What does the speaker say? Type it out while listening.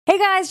Hey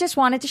guys, just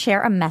wanted to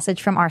share a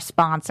message from our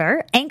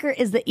sponsor. Anchor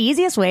is the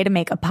easiest way to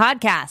make a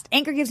podcast.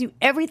 Anchor gives you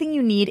everything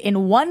you need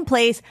in one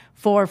place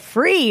for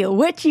free,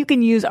 which you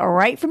can use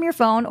right from your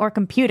phone or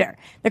computer.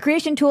 The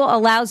creation tool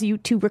allows you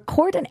to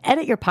record and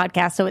edit your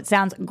podcast so it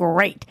sounds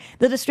great.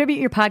 They'll distribute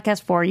your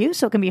podcast for you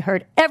so it can be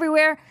heard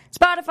everywhere: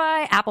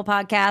 Spotify, Apple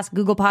Podcasts,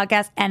 Google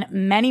Podcasts, and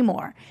many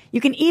more. You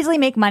can easily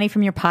make money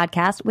from your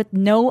podcast with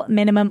no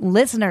minimum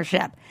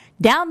listenership.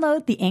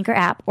 Download the Anchor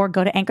app or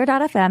go to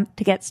anchor.fm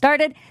to get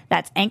started.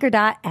 That's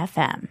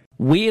anchor.fm.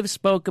 We have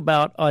spoke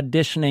about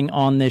auditioning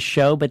on this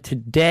show, but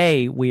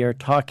today we are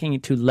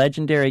talking to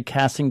legendary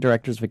casting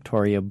directors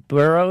Victoria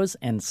Burrows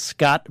and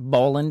Scott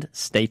Boland.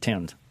 Stay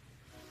tuned.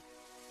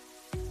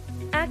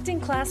 Acting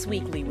Class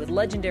Weekly with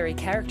legendary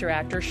character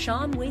actor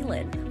Sean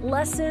Whalen.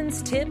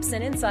 Lessons, tips,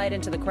 and insight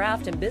into the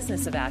craft and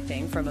business of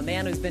acting from a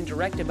man who's been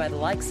directed by the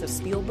likes of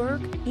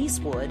Spielberg,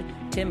 Eastwood,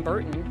 Tim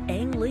Burton,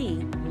 Ang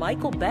Lee,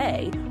 Michael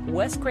Bay,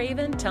 Wes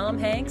Craven, Tom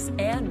Hanks,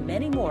 and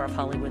many more of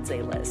Hollywood's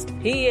A-list.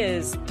 He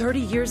is 30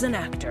 years an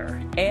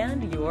actor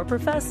and your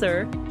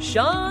professor,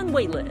 Sean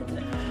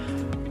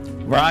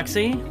Whalen.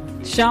 Roxy,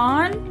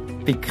 Sean,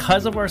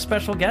 because of our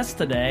special guest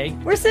today,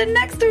 we're sitting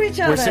next to each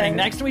other. We're sitting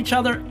next to each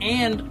other,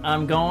 and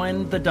I'm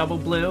going the double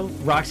blue.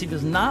 Roxy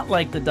does not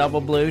like the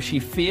double blue. She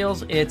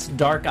feels it's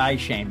dark eye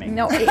shaming.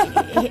 No,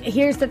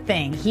 here's the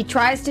thing. He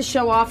tries to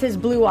show off his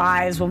blue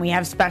eyes when we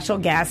have special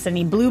guests, and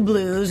he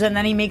blues, and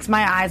then he makes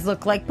my eyes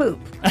look like poop.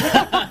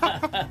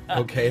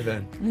 Okay,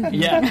 then.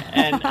 Yeah,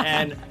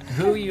 and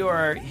who you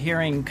are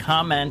hearing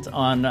comment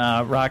on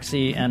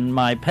Roxy and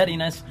my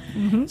pettiness,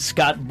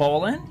 Scott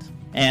Boland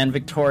and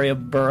Victoria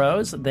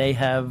Burrows. They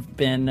have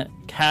been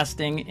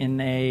casting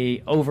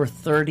in over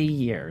 30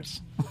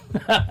 years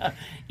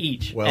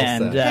each. Well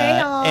and,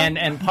 said.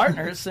 And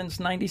partners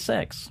since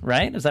 96,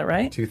 right? Is that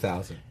right?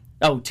 2000.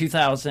 Oh,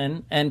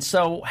 2000. And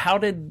so how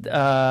did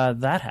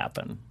that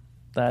happen?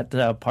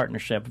 That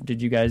partnership?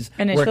 Did you guys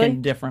work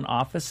in different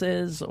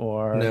offices,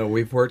 or? No,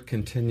 we've worked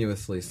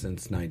continuously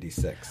since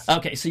 96.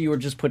 Okay, so you were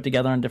just put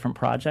together on different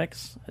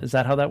projects? Is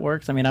that how that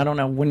works? I mean, I don't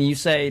know. When you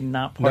say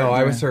not partner... No,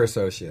 I was her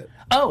associate.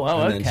 Oh,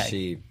 and okay. And then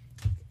she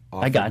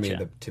offered me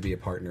to be a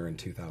partner in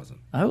 2000.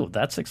 Oh,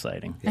 that's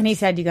exciting. Yes. And he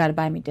said, you got to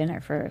buy me dinner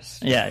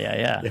first.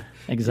 Yeah.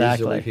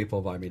 Exactly. Usually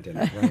people buy me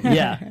dinner,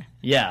 right?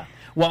 Yeah.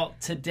 Well,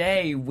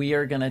 today we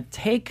are going to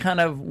take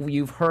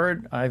you've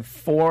heard, I have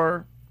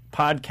 4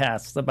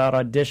 podcasts about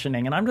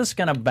auditioning, and I'm just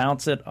going to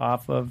bounce it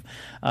off of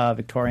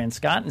Victoria and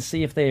Scott and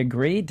see if they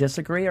agree,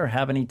 disagree, or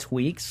have any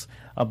tweaks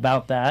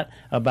about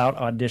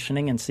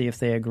auditioning, and see if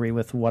they agree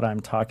with what I'm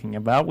talking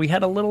about. We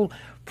had a little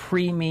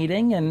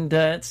pre-meeting, and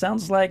it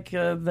sounds like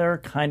they're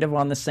kind of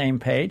on the same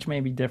page,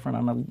 maybe different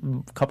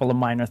on a couple of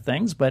minor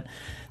things, but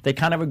they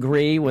kind of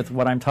agree with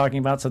what I'm talking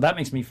about, so that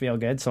makes me feel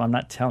good, so I'm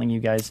not telling you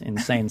guys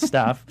insane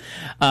stuff.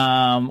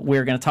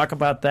 We're going to talk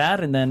about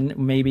that, and then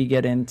maybe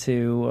get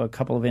into a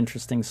couple of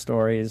interesting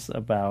stories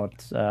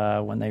about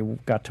when they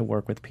got to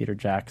work with Peter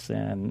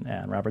Jackson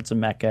and Robert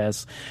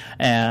Zemeckis.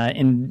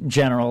 In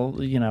general,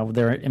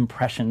 their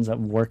impressions of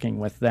working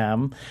with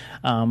them.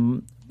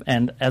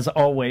 And as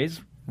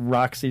always,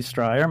 Roxy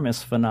Stryer,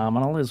 Miss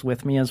Phenomenal, is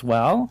with me as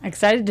well.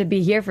 Excited to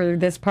be here for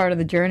this part of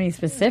the journey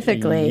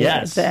specifically.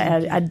 Yes.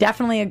 It's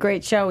definitely a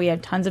great show. We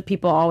have tons of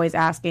people always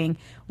asking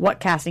what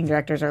casting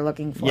directors are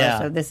looking for. Yeah.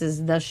 So this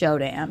is the show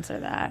to answer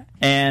that.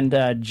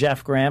 And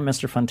Jeff Graham,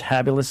 Mr.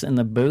 Funtabulous, in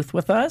the booth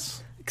with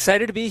us.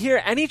 Excited to be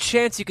here. Any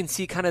chance you can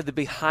see kind of the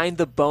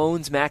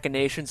behind-the-bones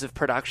machinations of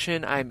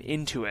production, I'm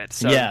into it.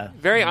 So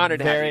very honored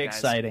to have you guys. Very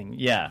exciting,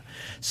 yeah.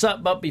 So,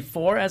 but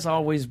as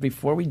always,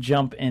 before we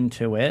jump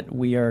into it,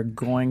 we are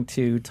going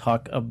to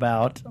talk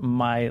about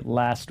my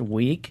last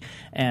week,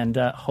 and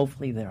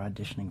hopefully they're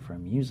auditioning for a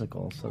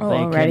musical. So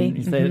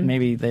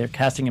maybe they're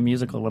casting a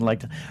musical. Would like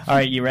to. All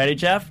right, you ready,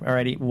 Jeff? All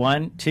righty,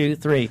 1, 2,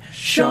 3.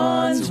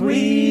 Sean's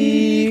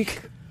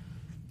Week.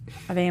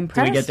 Are they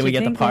impressed? Do we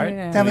get the part?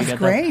 That was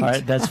great.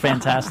 That's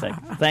fantastic.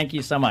 Thank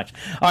you so much.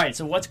 All right,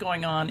 so what's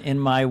going on in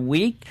my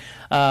week?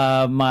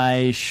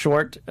 My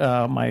short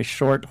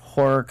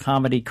horror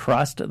comedy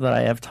Crust that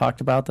I have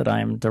talked about, that I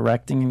am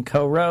directing and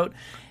co-wrote,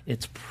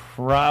 it's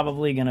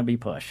probably going to be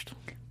pushed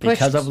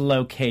because of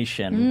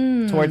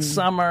location. Towards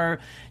summer,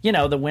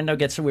 the window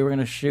gets. We were going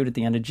to shoot at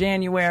the end of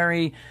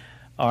January.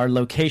 Our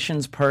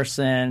locations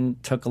person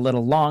took a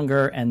little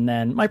longer, and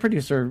then my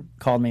producer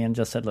called me and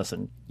just said,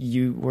 "Listen,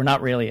 you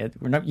don't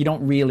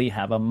really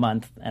have a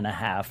month and a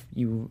half.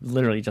 You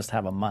literally just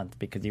have a month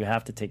because you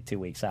have to take 2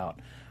 weeks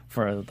out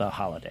for the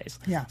holidays."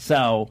 Yeah.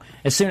 So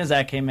as soon as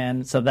that came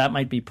in, so that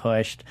might be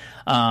pushed.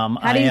 How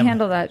do you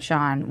handle that,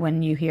 Sean,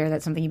 when you hear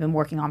that something you've been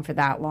working on for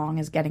that long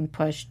is getting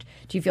pushed?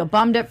 Do you feel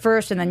bummed at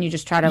first, and then you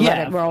just try to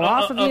let it roll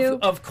off of you?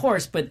 Of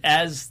course, but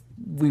as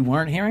we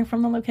weren't hearing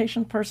from the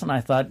location person,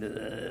 I thought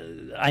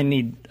I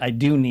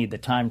do need the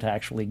time to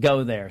actually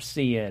go there,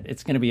 see it.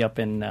 It's going to be up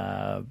in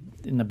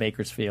the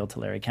Bakersfield,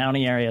 Tulare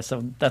County area,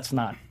 so that's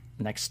not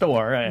next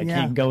door. I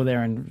can't go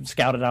there and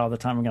scout it out all the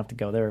time. I'm going to have to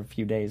go there a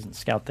few days and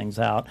scout things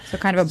out. So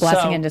kind of a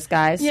blessing in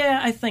disguise? Yeah,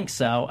 I think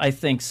so.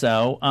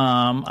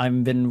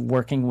 I've been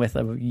working with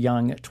a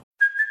young...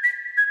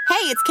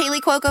 Hey, it's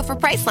Kaylee Cuoco for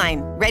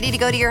Priceline. Ready to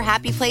go to your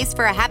happy place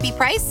for a happy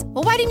price?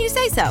 Well, why didn't you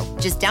say so?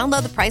 Just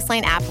download the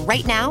Priceline app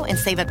right now and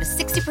save up to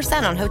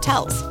 60% on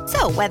hotels.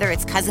 So whether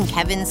it's Cousin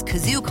Kevin's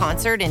Kazoo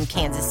Concert in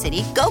Kansas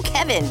City, go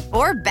Kevin,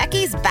 or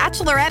Becky's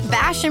Bachelorette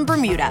Bash in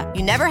Bermuda,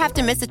 you never have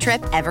to miss a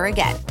trip ever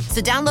again.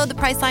 So download the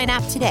Priceline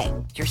app today.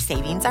 Your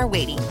savings are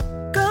waiting.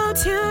 Go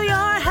to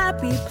your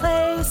happy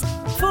place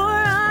for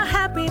a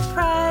happy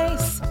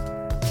price.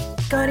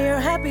 Go to your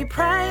happy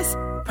price,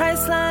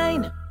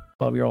 Priceline.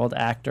 12-year-old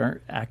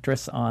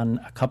actress on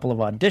a couple of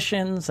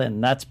auditions,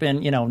 and that's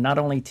been, not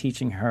only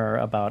teaching her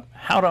about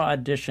how to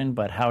audition,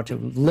 but how to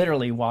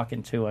literally walk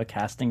into a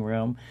casting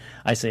room.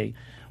 I say,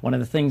 one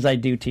of the things I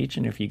do teach,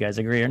 and if you guys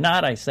agree or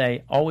not, I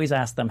say, always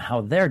ask them how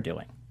they're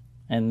doing.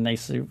 And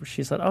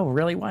she said, oh,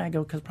 really? Why? I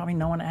go, because probably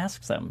no one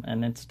asks them,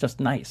 and it's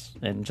just nice.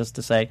 And just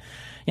to say,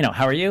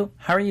 how are you?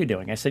 How are you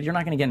doing? I said, you're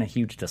not going to get in a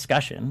huge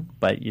discussion,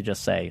 but you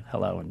just say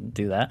hello and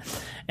do that.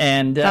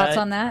 And thoughts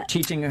on that?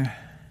 Teaching her.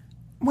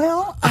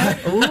 Well, right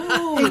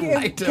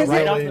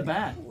off the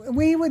bat.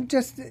 We would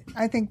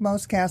I think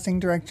most casting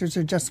directors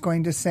are just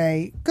going to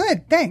say,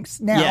 good, thanks.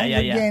 Now,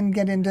 again,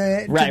 get into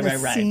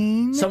the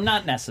scene. So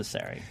not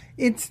necessary.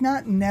 It's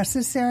not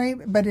necessary,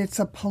 but it's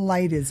a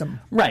politeism.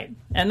 Right.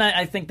 And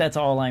I think that's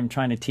all I'm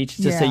trying to teach,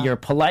 is to say you're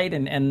polite,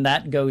 and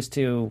that goes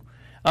to,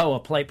 a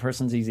polite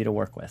person's easy to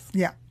work with.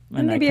 Yeah.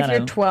 And maybe if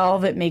you're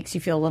 12, it makes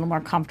you feel a little more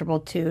comfortable,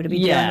 too, to be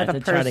dealing with a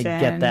person. Yeah, to try to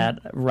get that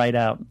right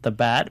out the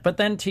bat. But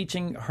then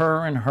teaching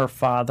her and her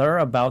father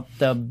about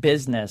the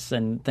business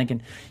and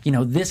thinking,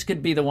 this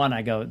could be the one.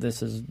 I go,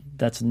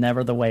 that's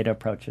never the way to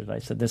approach it. I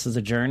said, this is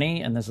a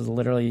journey, and this is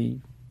literally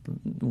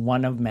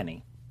one of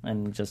many.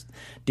 And just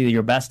do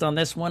your best on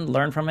this one,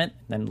 learn from it,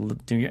 then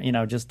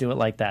just do it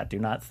like that. Do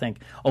not think,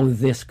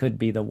 this could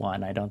be the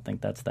one. I don't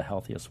think that's the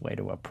healthiest way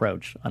to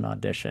approach an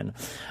audition.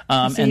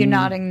 So you're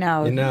nodding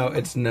no.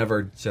 It's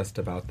never just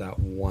about that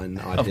one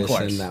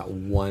audition, that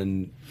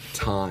one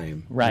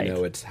time. Right.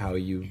 It's how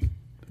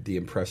the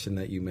impression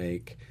that you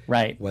make.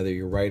 Right. Whether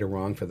you're right or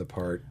wrong for the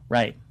part.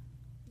 Right.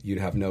 You'd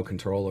have no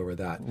control over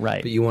that.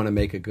 Right. But you want to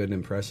make a good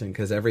impression,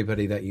 because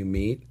everybody that you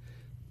meet,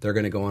 they're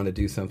going to go on to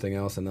do something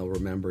else, and they'll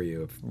remember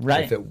you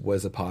if it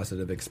was a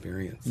positive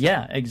experience.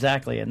 Yeah,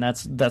 exactly. And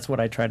that's what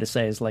I try to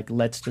say is,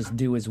 let's just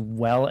do as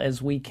well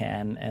as we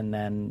can,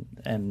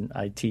 and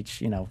I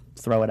teach,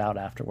 throw it out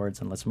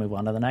afterwards, and let's move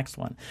on to the next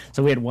one.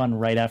 So we had one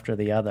right after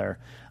the other,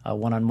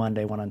 one on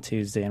Monday, one on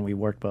Tuesday, and we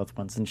worked both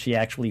ones. And she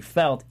actually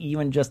felt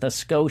even just a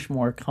skosh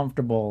more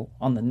comfortable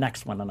on the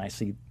next one, and I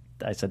said,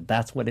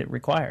 that's what it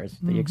requires,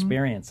 the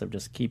experience of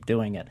just keep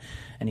doing it.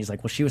 And he's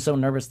like, well, she was so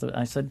nervous.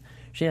 I said,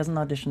 she hasn't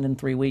auditioned in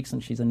 3 weeks,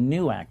 and she's a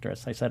new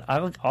actress. I said,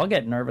 I'll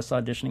get nervous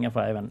auditioning if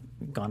I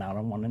haven't gone out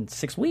on one in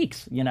 6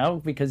 weeks,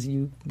 because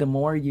the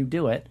more you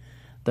do it,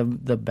 the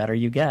better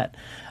you get.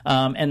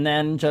 And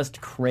then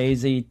just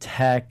crazy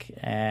tech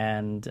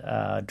and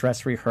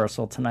dress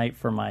rehearsal tonight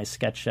for my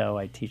sketch show.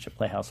 I teach at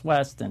Playhouse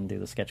West and do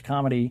the sketch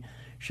comedy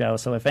show.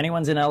 So if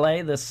anyone's in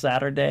LA this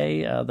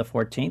Saturday, the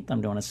 14th, I'm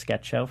doing a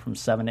sketch show from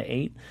 7 to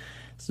 8.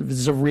 So this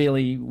is a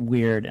really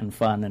weird and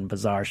fun and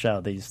bizarre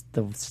show. The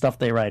stuff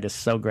they write is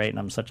so great, and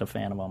I'm such a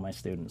fan of all my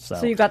students.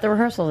 So you got the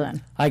rehearsal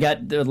then? I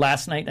got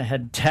last night I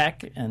had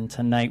tech, and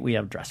tonight we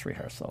have dress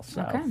rehearsal.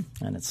 So, okay.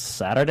 And it's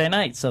Saturday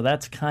night, so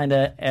that's kind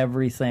of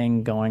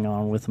everything going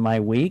on with my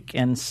week.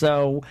 And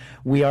so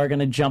we are going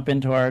to jump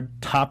into our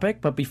topic,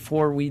 but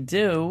before we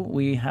do,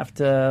 we have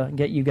to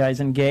get you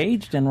guys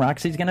engaged, and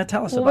Roxy's going to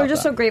tell us about We're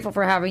just that. so grateful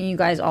for having you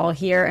guys all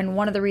here, and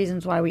one of the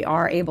reasons why we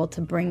are able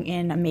to bring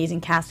in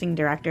amazing casting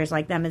directors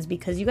like them is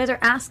because you guys are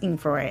asking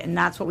for it, and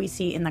that's what we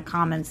see in the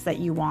comments that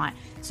you want.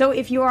 So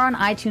if you are on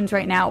iTunes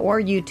right now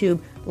or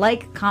YouTube,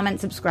 like, comment,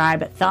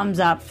 subscribe, thumbs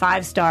up,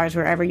 5 stars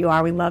wherever you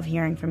are. We love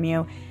hearing from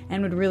you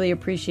and would really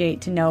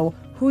appreciate to know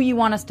who you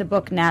want us to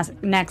book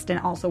next, and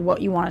also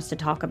what you want us to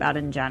talk about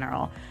in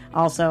general.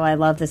 Also, I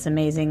love this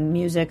amazing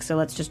music, so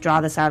let's just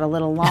draw this out a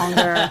little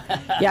longer.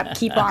 Yep,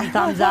 keep on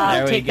thumbs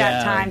up. Take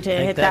that time to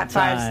hit that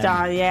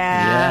 5-star.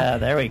 Yeah,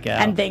 there we go.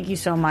 And thank you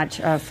so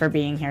much for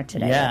being here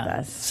today with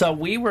us. So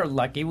we were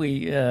lucky.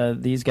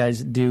 These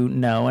guys do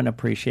know and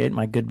appreciate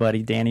my good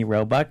buddy Danny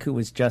Roebuck, who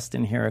was just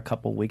in here a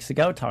couple weeks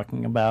ago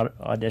talking about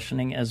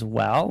auditioning as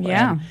well.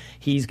 Yeah. And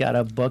he's got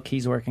a book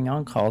he's working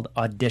on called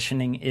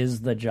Auditioning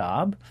is the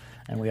Job.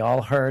 And we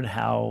all heard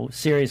how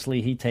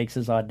seriously he takes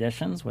his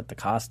auditions with the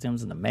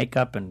costumes and the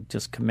makeup and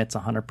just commits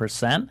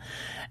 100%.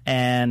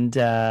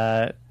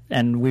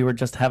 And we were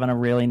just having a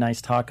really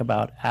nice talk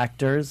about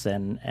actors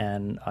and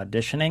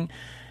auditioning.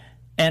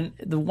 And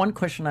the one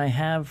question I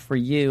have for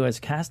you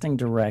as casting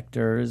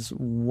directors,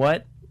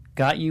 what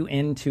got you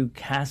into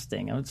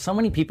casting? So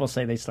many people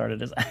say they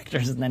started as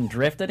actors and then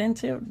drifted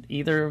into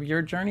either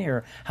your journey,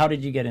 or how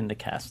did you get into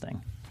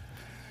casting?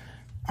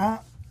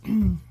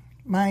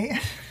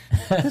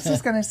 This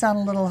is going to sound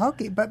a little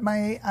hokey, but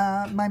my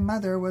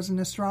mother was an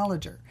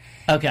astrologer.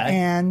 Okay.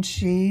 And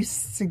she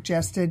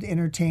suggested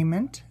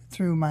entertainment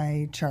through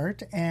my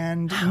chart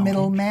and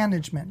middle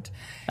management.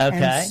 Okay.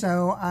 And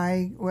so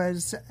I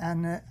was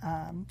a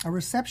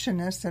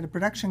receptionist at a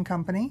production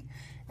company,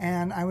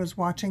 and I was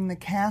watching the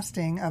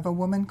casting of A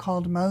Woman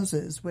Called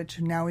Moses, which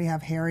now we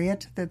have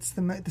Harriet. That's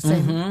the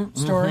same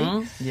story.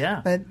 Mm-hmm.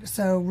 Yeah. But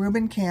so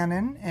Reuben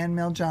Cannon and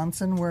Mel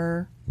Johnson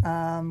were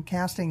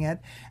casting it,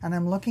 and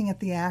I'm looking at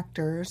the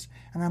actors,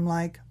 and I'm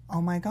like,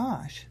 oh my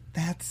gosh,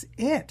 that's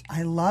it.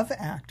 I love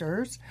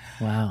actors.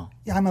 Wow.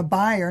 I'm a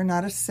buyer,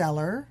 not a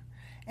seller.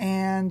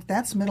 And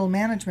that's middle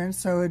management,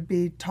 so it'd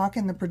be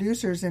talking the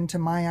producers into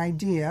my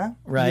idea.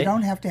 Right. You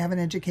don't have to have an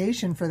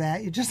education for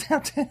that. You just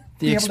have to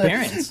be able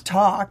to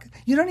talk.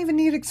 You don't even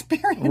need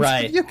experience.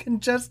 Right. You can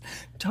just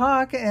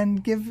talk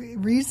and give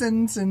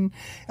reasons and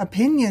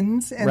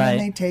opinions, and then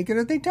they take it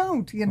or they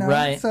don't, you know.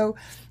 Right. So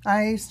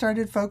I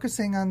started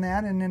focusing on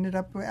that and ended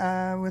up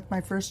with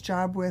my first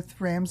job with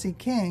Ramsey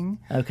King,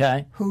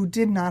 who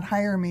did not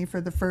hire me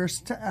for the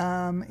first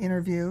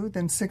interview.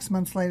 Then 6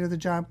 months later, the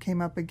job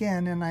came up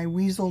again, and I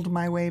weaseled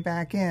my way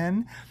back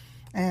in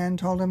and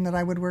told him that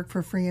I would work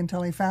for free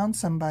until he found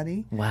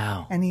somebody.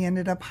 Wow. And he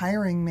ended up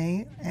hiring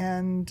me,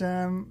 and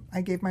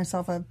I gave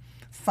myself a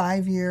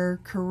 5-year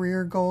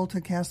career goal to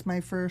cast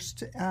my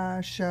first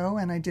show,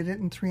 and I did it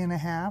in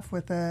 3.5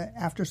 with a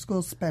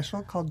after-school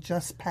special called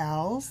Just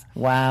Pals.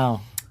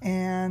 Wow.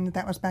 And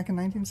that was back in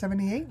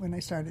 1978 when I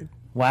started.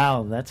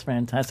 Wow, that's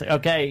fantastic.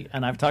 Okay,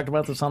 and I've talked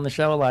about this on the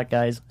show a lot,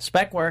 guys.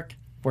 Spec work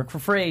for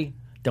free.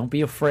 Don't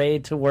be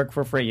afraid to work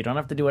for free. You don't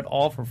have to do it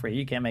all for free.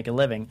 You can't make a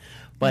living.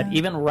 But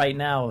even right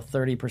now,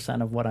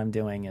 30% of what I'm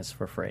doing is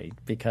for free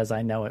because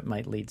I know it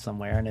might lead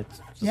somewhere, and it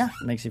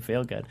makes you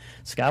feel good.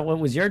 Scott, what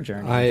was your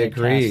journey? I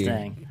agree.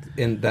 Casting?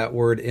 And that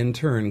word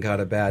intern got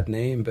a bad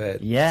name,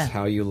 but it's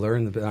how you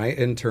learn. I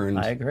interned.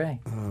 I agree.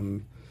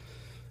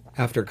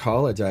 After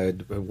college, I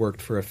had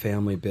worked for a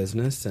family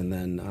business, and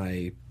then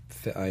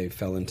I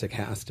fell into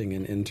casting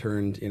and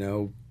interned,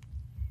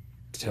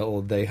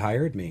 till they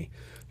hired me.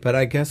 But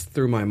I guess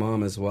through my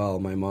mom as well.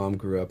 My mom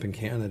grew up in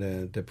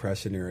Canada,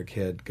 Depression-era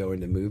kid,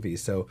 going to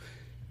movies. So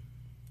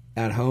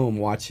at home,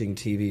 watching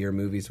TV or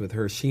movies with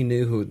her, she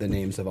knew the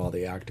names of all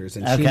the actors,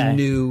 and she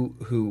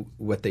knew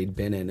what they'd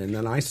been in. And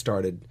then I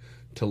started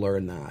to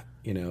learn that,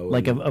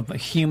 Like a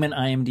human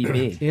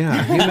IMDb.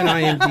 Yeah, human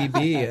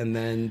IMDb. And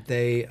then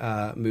they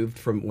moved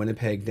from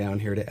Winnipeg down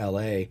here to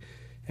L.A.,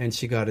 and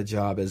she got a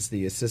job as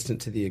the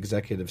assistant to the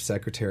executive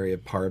secretary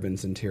of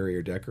Parvin's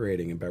Interior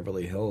Decorating in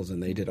Beverly Hills,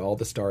 and they did all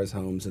the stars'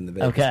 homes in the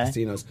Vegas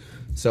casinos.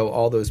 So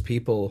all those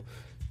people,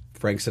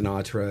 Frank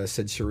Sinatra,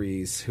 Sid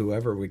Charisse,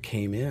 whoever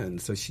came in.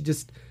 So she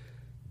just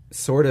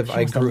sort of...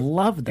 I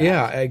loved that.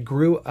 Yeah, I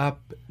grew up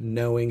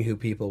knowing who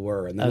people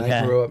were, and then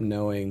I grew up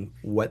knowing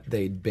what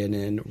they'd been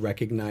in,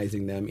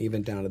 recognizing them,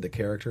 even down to the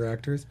character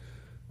actors.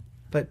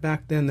 But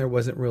back then, there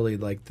wasn't really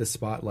like the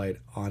spotlight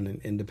on an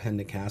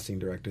independent casting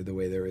director the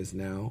way there is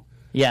now.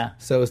 Yeah.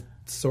 So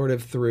sort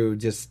of through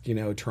just,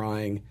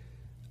 trying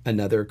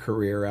another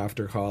career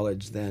after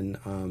college,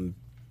 then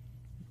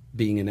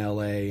being in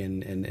L.A.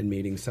 and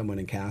meeting someone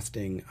in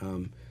casting,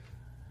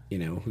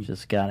 who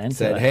just got into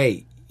said, it.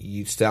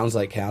 hey, sounds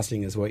like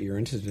casting is what you're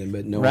interested in,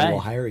 but no one will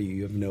hire you.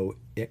 You have no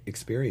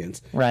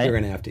experience. Right. You're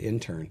going to have to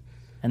intern.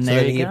 And so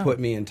there then you he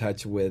put me in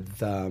touch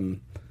with...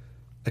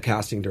 a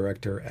casting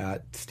director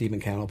at Stephen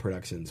Cannell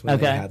Productions when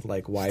they had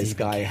like Wise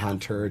Guy,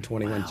 Hunter,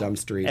 21 Jump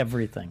Street.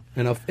 Everything.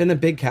 And in a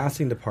big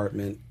casting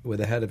department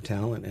with a head of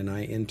talent, and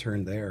I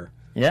interned there.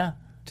 Yeah.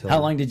 How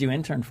long did you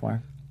intern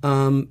for?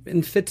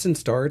 In fits and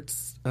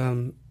starts,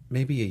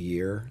 maybe a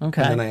year.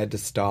 Okay. And then I had to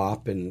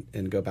stop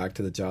and go back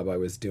to the job I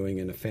was doing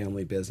in a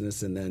family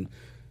business, and then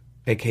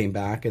it came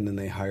back, and then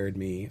they hired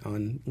me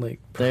on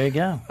there you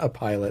go, a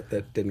pilot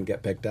that didn't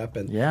get picked up.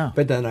 And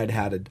but then I'd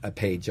had a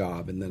paid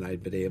job, and then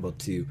I'd been able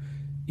to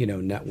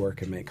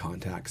network and make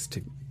contacts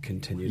to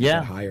continue to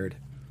get hired.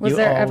 Was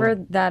there ever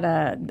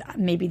that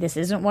maybe this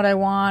isn't what I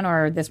want,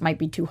 or this might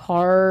be too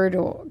hard,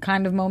 or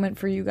kind of moment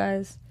for you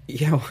guys?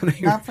 Yeah,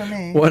 not for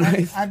me.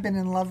 I've been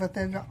in love with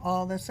it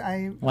all this.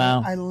 I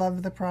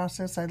love the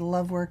process. I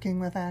love working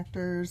with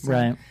actors.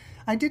 Right.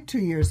 I did 2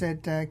 years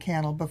at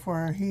Cannell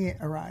before he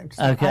arrived,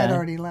 so I had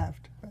already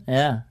left. But.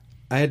 Yeah.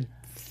 I had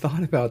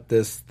thought about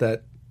this,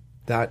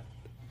 that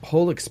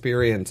whole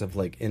experience of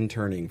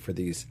interning for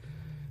these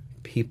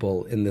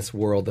people in this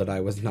world that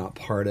I was not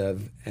part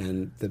of,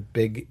 and the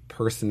big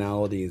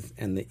personalities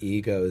and the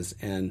egos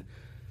and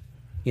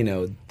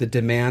the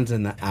demands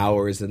and the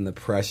hours and the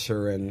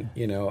pressure, and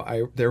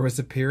there was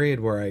a period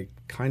where I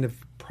kind of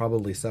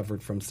probably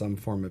suffered from some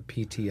form of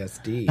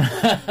PTSD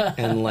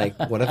and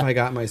what have I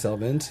got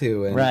myself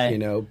into,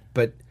 and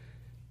but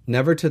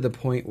never to the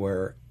point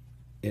where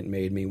it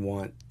made me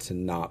want to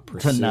not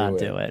pursue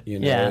do it.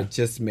 It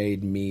just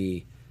made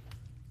me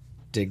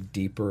dig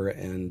deeper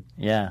and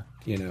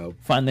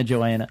find the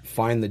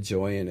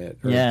joy in it.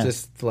 Or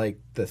just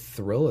the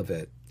thrill of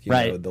it,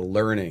 the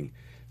learning.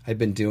 I've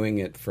been doing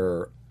it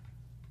for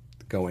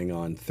going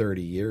on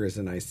 30 years,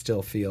 and I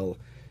still feel,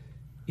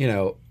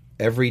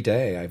 every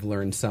day I've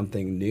learned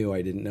something new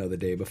I didn't know the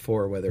day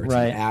before, whether it's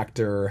an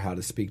actor, how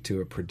to speak to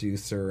a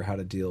producer, how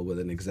to deal with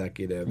an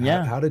executive,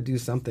 how to do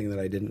something that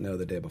I didn't know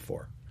the day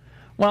before.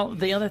 Well,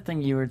 the other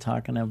thing you were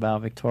talking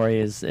about,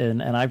 Victoria, is,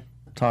 and I've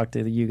talked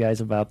to you guys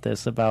about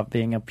this, about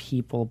being a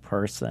people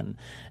person.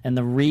 And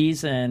the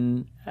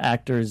reason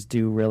actors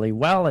do really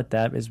well at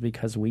that is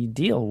because we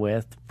deal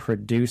with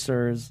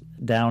producers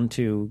down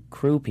to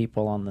crew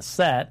people on the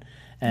set,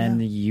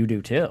 and you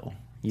do too.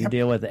 You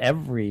deal with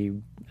every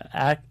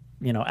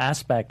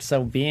aspect.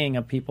 So being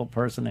a people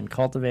person and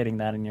cultivating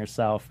that in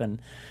yourself,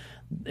 and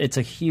it's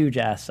a huge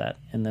asset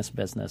in this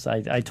business.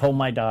 I told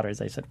my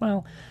daughters, I said,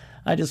 well,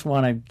 I just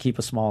want to keep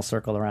a small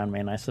circle around me.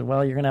 And I said,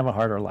 well, you're going to have a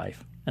harder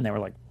life. And they were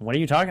like, what are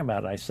you talking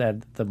about? I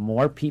said, the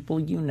more people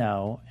you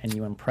know and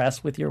you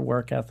impress with your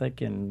work ethic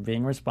and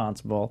being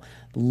responsible,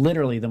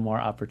 literally the more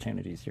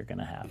opportunities you're going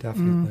to have.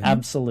 Definitely.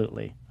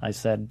 Absolutely. I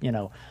said,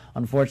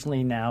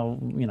 unfortunately now,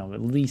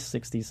 at least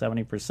 60,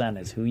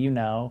 70% is who you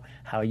know,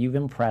 how you've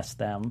impressed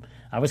them.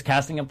 I was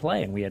casting a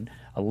play, and we had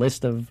a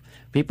list of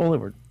people that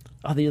were,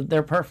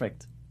 they're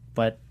perfect.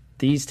 But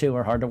these two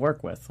are hard to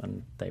work with,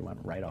 and they went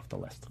right off the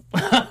list.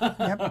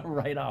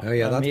 Right off. Oh,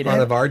 yeah, that's part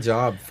of our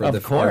job for our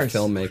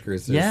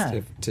filmmakers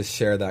is to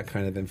share that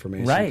kind of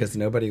information, because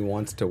nobody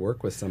wants to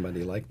work with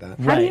somebody like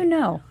that. How do you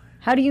know?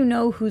 How do you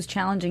know who's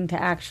challenging to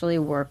actually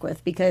work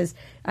with? Because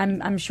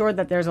I'm sure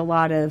that there's a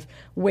lot of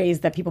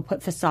ways that people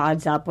put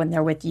facades up when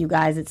they're with you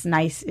guys. It's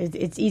nice.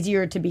 It's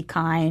easier to be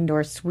kind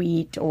or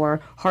sweet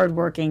or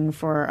hardworking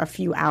for a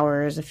few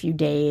hours, a few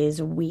days,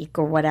 a week,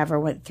 or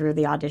whatever through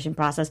the audition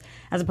process,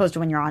 as opposed to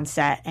when you're on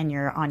set and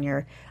you're on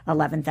your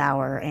 11th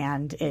hour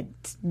and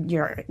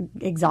you're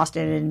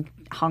exhausted and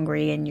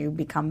hungry and you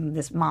become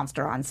this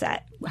monster on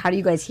set. How do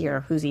you guys hear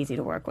who's easy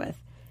to work with?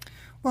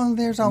 Well,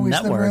 there's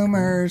always the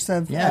rumors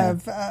of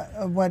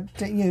what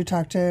you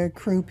talk to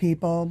crew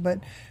people, but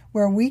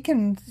where we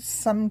can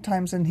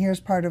sometimes, and here's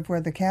part of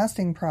where the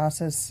casting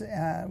process,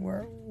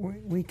 where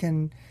we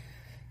can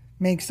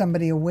make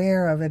somebody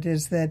aware of it,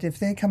 is that if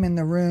they come in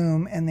the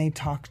room and they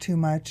talk too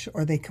much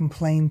or they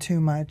complain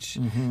too much,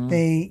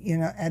 they,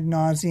 ad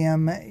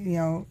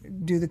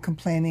nauseum, do the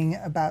complaining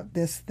about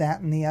this,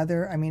 that, and the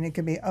other. I mean, it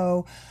could be,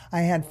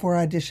 I had 4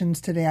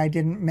 auditions today. I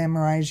didn't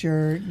memorize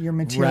your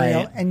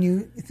material. Right. And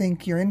you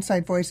think your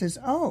inside voice is,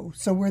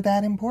 so we're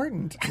that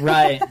important.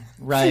 Right,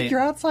 So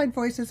your outside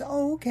voice is,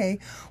 okay,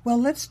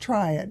 well, let's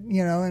try it,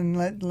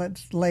 and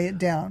let's lay it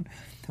down.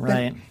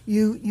 Right. But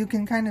you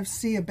can kind of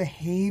see a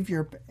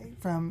behavior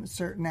from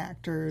certain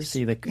actors.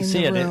 See it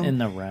in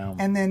the room.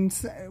 And then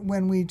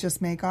when we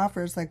just make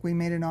offers, like we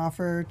made an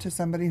offer to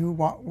somebody who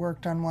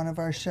worked on one of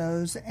our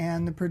shows,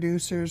 and the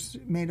producers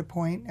made a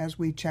point as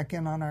we check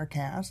in on our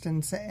cast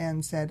and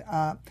said,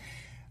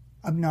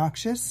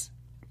 obnoxious,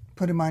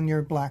 put him on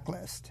your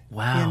blacklist.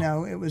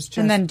 Wow. It was just...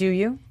 And then do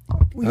you?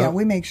 Yeah,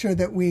 we make sure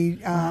that we...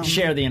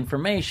 share the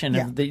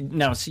information.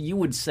 Yeah. So you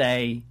wouldn't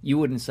say,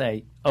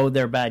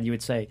 they're bad. You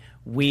would say,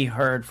 we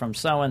heard from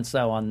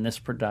so-and-so on this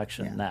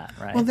production, that,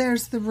 right? Well,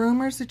 there's the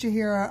rumors that you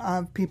hear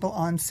of people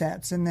on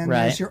sets, and then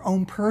there's your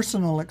own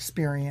personal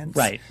experience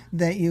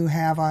that you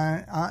have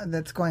on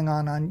that's going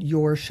on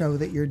your show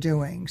that you're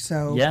doing.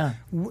 So,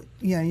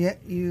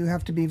 you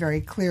have to be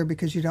very clear,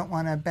 because you don't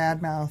want to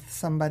badmouth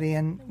somebody.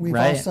 And we've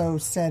also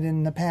said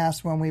in the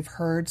past, when we've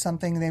heard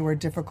something they were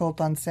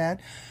difficult on set,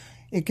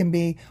 it can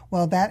be,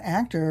 that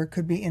actor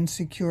could be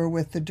insecure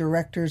with the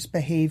director's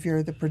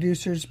behavior, the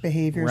producer's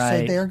behavior,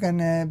 so they're going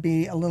to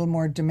be a little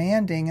more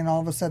demanding, and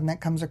all of a sudden that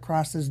comes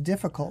across as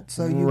difficult.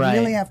 So you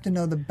really have to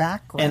know the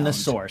background. And the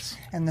source.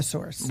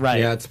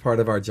 Right. Yeah, it's part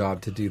of our job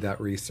to do that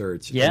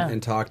research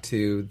and talk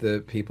to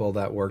the people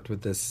that worked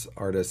with this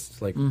artist,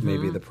 like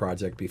maybe the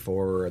project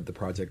before or the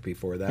project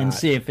before that. And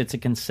see if it's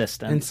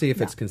consistent.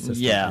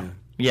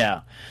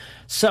 Yeah.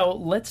 So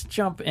let's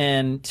jump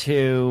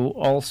into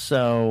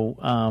also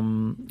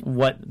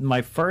what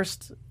my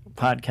first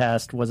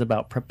podcast was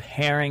about,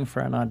 preparing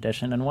for an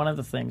audition. And one of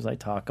the things I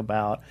talk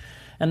about,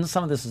 and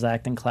some of this is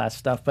acting class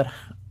stuff, but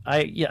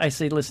I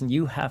say, listen,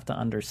 you have to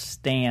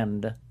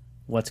understand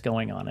what's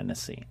going on in a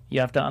scene.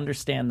 You have to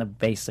understand the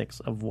basics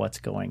of what's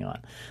going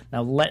on.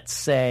 Now, let's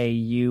say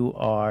you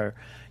are,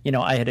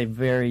 I had a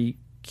very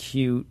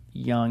cute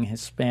young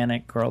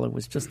Hispanic girl who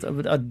was just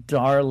a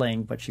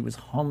darling, but she was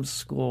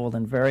homeschooled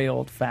and very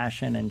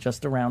old-fashioned and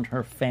just around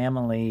her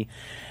family,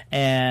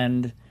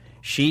 and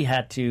she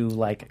had to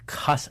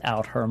cuss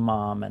out her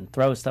mom and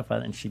throw stuff at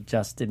her, and she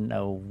just didn't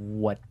know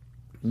what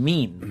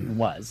mean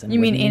was. And you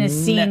mean in a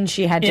scene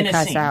she had to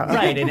cuss out?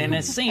 Right, and in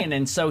a scene.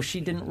 And so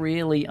she didn't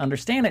really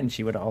understand it. And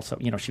she would also,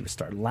 she would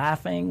start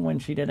laughing when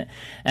she did it.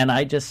 And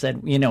I just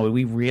said,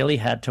 we really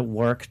had to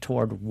work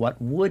toward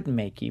what would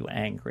make you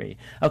angry.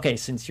 Okay,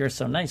 since you're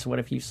so nice, what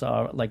if you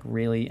saw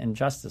really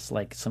injustice,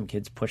 like some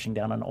kids pushing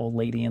down an old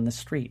lady in the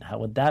street? How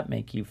would that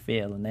make you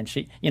feel? And then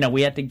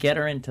we had to get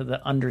her into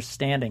the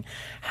understanding.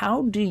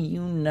 How do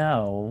you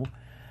know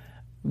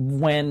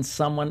when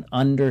someone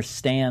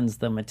understands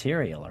the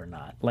material or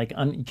not? Like,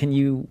 can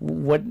you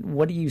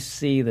what do you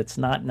see that's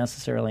not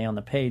necessarily on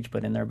the page,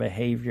 but in their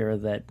behavior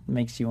that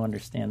makes you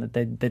understand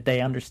that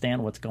they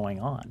understand what's going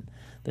on,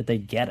 that they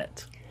get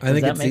it? I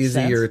think it's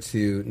easier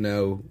to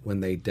know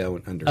when they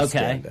don't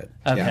understand it.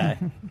 Okay.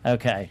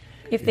 Okay.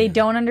 If they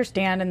don't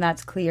understand and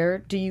that's clear,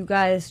 do you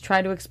guys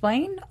try to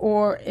explain?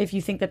 Or if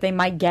you think that they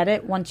might get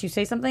it once you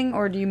say something,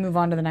 or do you move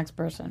on to the next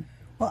person?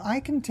 Well, I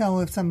can tell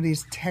if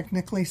somebody's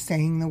technically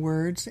saying the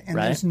words and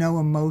there's no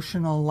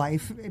emotional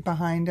life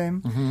behind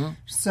them. Mm-hmm.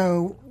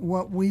 So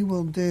what we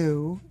will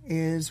do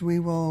is we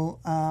will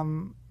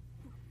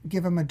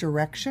give them a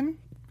direction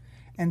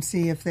and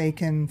see if they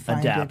can find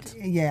adapt.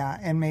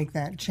 And make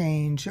that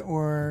change,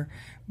 or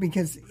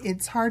because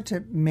it's hard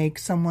to make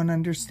someone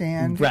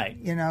understand. Right.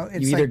 You know,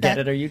 it's you either like get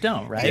it or you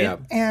don't, right? Yeah.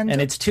 And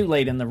it's too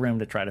late in the room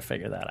to try to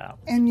figure that out.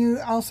 And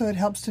it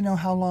helps to know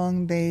how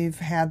long they've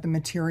had the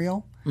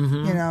material.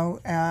 Mm-hmm. You know,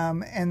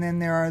 and then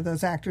there are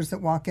those actors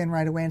that walk in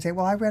right away and say,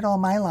 "Well, I read all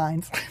my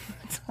lines."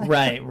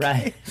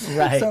 Right.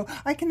 So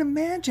I can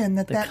imagine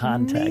that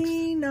context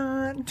may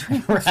not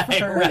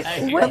transfer.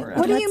 Right.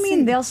 What do you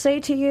mean? They'll say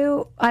to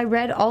you, "I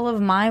read all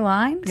of my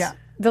lines." Yeah,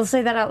 they'll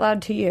say that out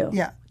loud to you.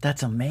 Yeah,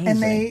 that's amazing.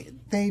 And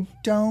they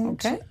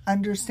don't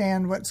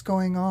understand what's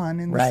going on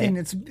in the scene.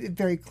 It's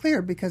very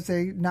clear because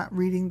they're not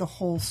reading the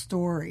whole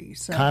story.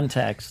 So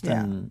context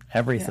and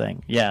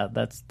everything. Yeah,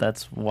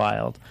 that's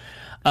wild.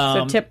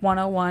 So tip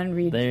 101,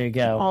 read there you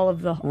go. All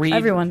of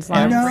everyone's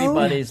lines.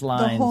 Everybody's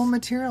lines. The whole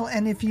material.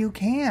 And if you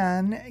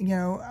can, you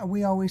know,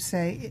 we always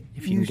say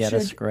if you can get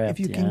a script. If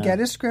you can get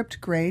a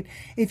script, great.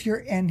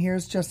 And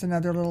here's just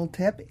another little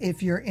tip.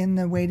 If you're in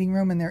the waiting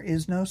room and there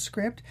is no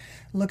script,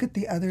 look at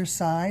the other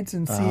sides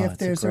and see if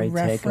there's a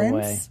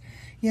reference. Takeaway.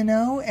 You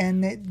know,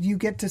 and you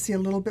get to see a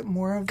little bit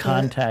more of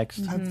context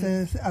of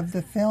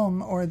the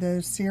film or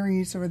the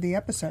series or the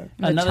episode.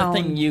 Another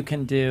thing you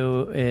can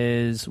do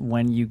is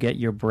when you get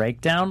your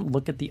breakdown,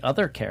 look at the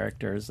other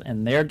characters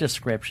and their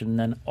description,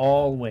 then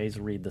always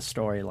read the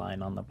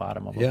storyline on the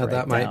bottom of a breakdown. Yeah,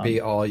 that might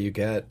be all you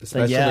get,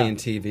 especially in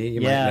TV.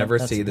 You might never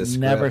see the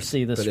script. Never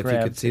see the script. But if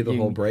you could see the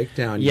whole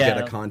breakdown, you get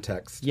a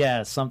context.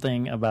 Yeah,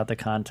 something about the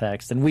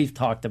context. And we've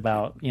talked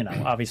about, you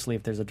know, obviously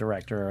if there's a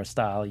director or a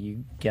style,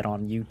 you get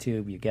on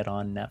YouTube, you get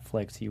on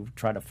Netflix, you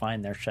try to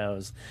find their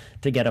shows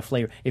to get a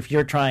flavor. If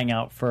you're trying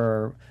out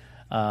for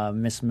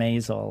Miss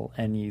Maisel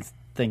and you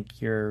think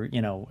you're,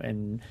 you know,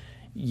 and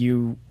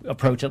you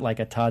approach it like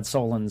a Todd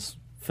Solondz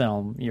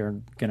film, you're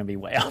going to be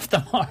way off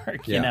the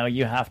mark. You know,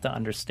 you have to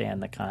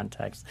understand the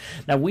context.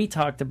 Now, we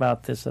talked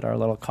about this at our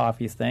little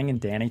coffee thing, and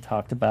Danny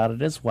talked about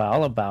it as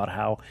well, about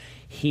how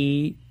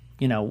he,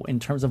 you know, in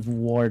terms of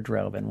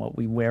wardrobe and what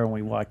we wear when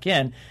we walk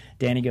in,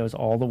 Danny goes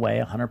all the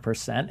way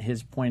 100%.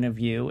 His point of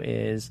view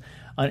is,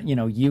 you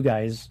know, you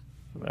guys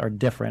are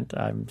different.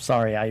 I'm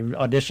sorry, I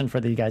auditioned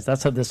for these guys.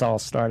 That's how this all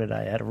started.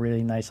 I had a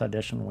really nice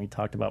audition when we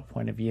talked about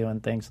point of view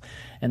and things,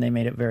 and they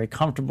made it very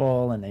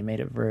comfortable, and they made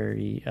it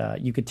very,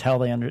 you could tell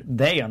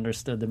they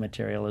understood the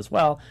material as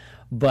well,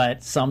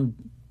 but some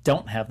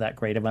don't have that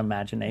great of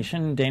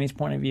imagination. Danny's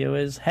point of view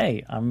is,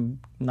 hey, I'm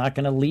not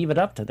going to leave it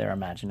up to their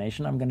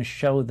imagination. I'm going to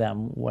show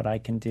them what I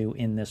can do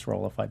in this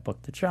role if I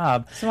book the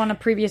job. So on a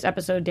previous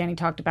episode, Danny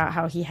talked about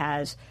how he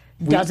has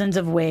dozens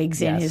of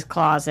wigs in his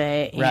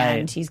closet,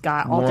 and he's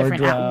got all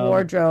different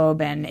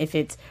wardrobe, and if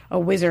it's a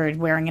wizard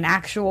wearing an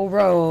actual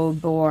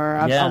robe or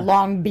a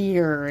long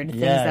beard,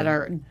 things that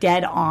are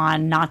dead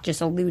on, not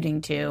just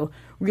alluding to,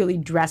 really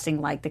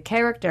dressing like the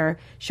character.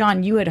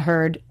 Sean, you had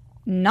heard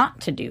not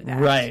to do that.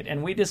 Right,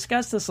 and we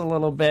discussed this a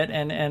little bit,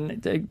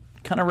 and to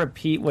kind of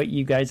repeat what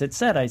you guys had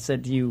said, I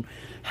said, do you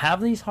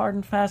have these hard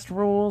and fast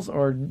rules,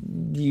 or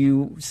do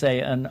you say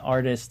an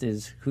artist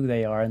is who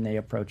they are and they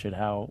approach it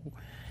how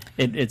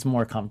it's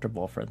more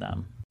comfortable for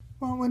them?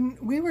 Well, when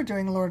we were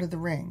doing Lord of the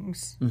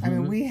Rings, I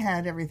mean, we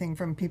had everything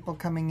from people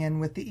coming in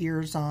with the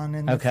ears on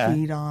and the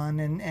feet on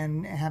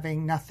and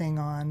having nothing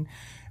on.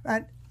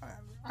 But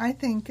I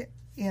think,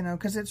 you know,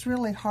 because it's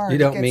really hard. You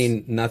don't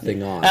mean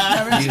nothing on.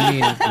 You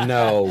mean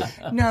no.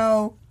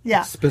 No.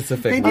 Yeah.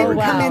 Specific. They didn't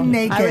come in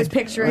naked. I was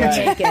picturing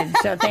naked,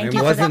 so thank you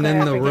for wasn't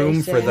in the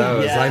room for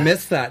those. Yeah. I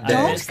missed that day.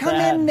 Don't come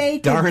in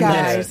naked, Darn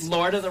guys.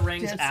 Lord of the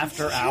Rings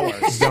after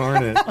hours.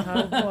 Darn it.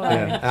 Oh, boy.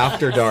 Yeah.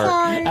 After dark.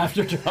 Sorry.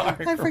 After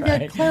dark. I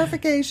forget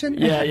clarification.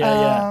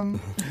 Yeah.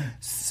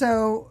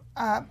 So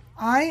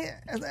I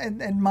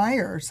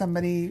admire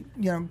somebody,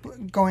 you know,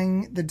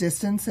 going the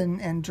distance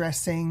and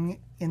dressing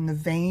in the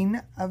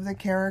vein of the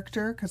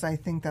character, because I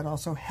think that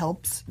also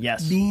helps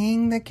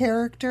being the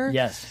character.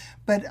 Yes.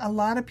 But a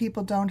lot of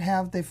people don't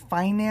have the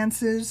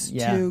finances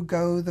to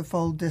go the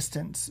full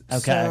distance. Okay.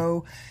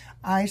 So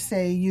I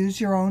say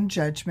use your own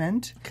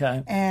judgment.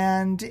 Okay.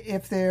 And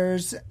if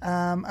there's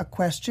a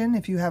question,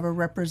 if you have a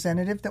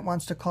representative that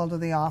wants to call to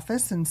the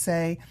office and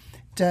say,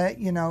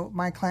 you know,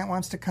 my client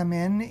wants to come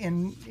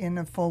in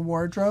a full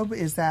wardrobe,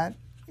 is that,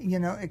 you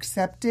know,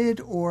 accepted,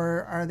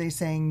 or are they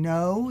saying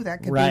no?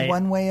 That could be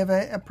one way of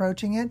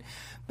approaching it.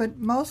 But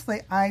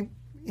mostly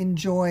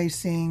enjoy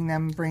seeing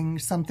them bring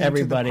something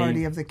to the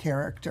party of the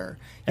character.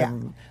 Yeah.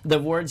 The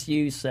words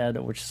you said,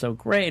 which is so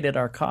great at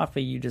our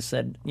coffee, you just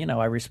said,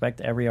 I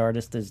respect every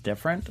artist is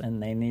different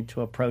and they need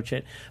to approach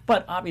it.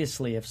 But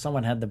obviously, if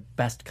someone had the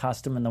best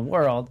costume in the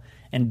world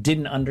and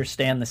didn't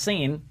understand the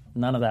scene,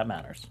 none of that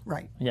matters.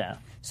 Right. Yeah.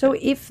 So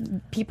if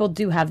people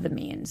do have the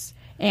means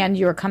and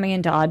you're coming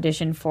into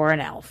audition for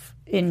an elf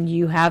and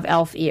you have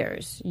elf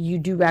ears, you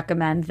do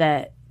recommend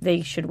that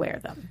they should wear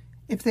them.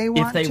 If they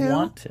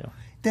want to.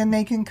 Then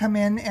they can come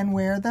in and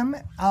wear them.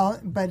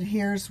 But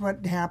here's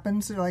what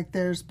happens. Like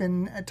there's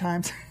been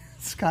times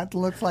Scott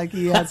looks like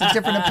he has a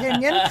different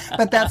opinion,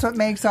 but that's what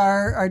makes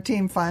our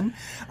team fun,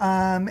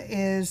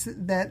 is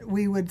that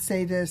we would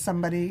say to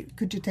somebody,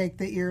 could you take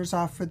the ears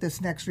off for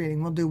this next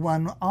reading? We'll do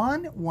one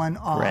on, one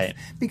off. Right.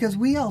 Because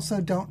we also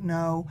don't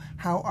know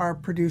how our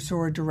producer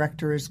or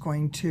director is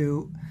going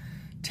to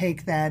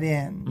take that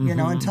in,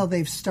 until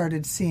they've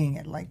started seeing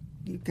it. Like,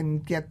 you can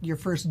get your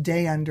first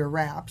day under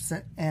wraps,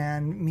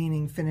 and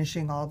meaning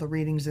finishing all the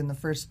readings in the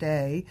first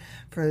day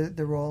for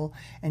the role,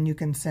 and you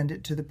can send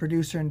it to the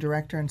producer and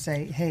director and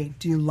say, hey,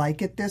 do you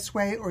like it this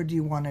way or do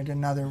you want it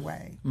another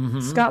way?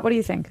 Scott, what do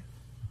you think?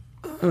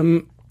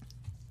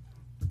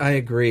 I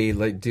agree.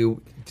 Like,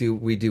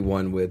 we do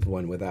one with,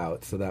 one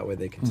without, so that way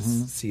they can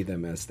just see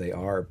them as they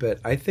are. But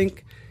I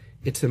think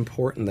it's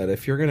important that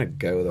if you're going to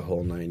go the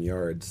whole 9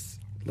 yards,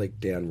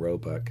 like Dan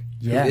Roebuck,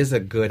 who is a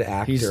good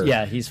actor.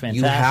 He's fantastic.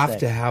 You have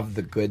to have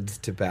the goods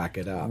to back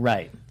it up.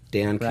 Right.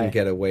 Dan can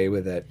get away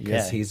with it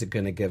because he's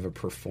going to give a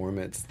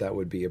performance that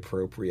would be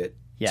appropriate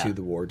to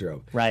the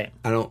wardrobe. Right.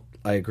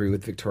 I agree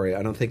with Victoria.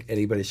 I don't think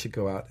anybody should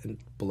go out and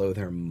blow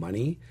their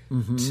money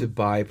to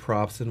buy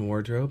props and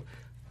wardrobe.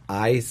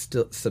 I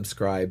still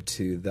subscribe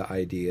to the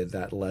idea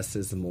that less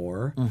is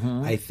more.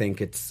 I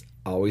think it's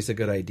always a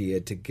good idea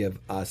to give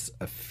us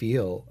a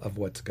feel of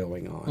what's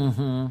going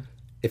on.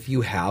 If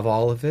you have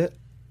all of it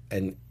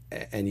and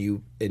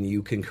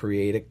you can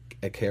create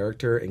a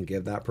character and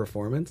give that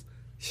performance,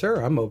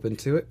 sure, I'm open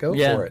to it. Go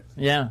for it.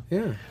 Yeah.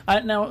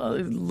 Now, a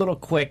little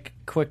quick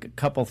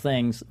couple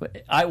things.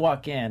 I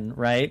walk in,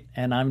 right,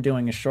 and I'm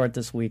doing a short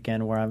this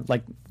weekend where I'm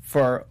like,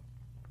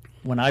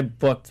 when I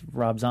booked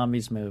Rob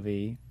Zombie's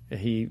movie,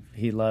 he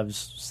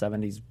loves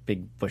 70s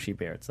big bushy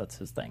beards. That's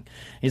his thing.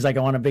 He's like,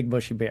 I want a big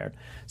bushy beard.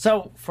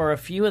 So for a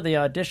few of the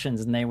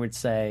auditions, and they would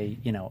say,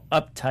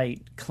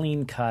 uptight,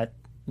 clean cut,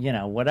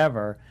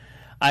 whatever,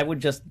 I would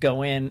just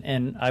go in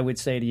and I would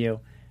say to you,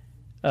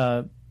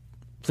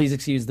 please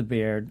excuse the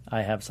beard.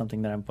 I have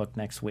something that I'm booked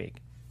next week.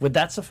 Would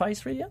that suffice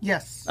for you?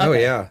 Yes. Okay. Oh,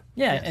 yeah.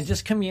 Yeah, yes. And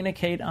just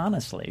communicate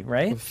honestly,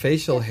 right? Well,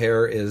 facial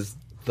hair is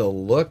the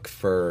look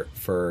for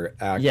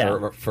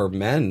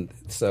men.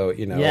 So,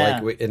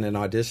 like in an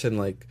audition,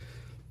 like,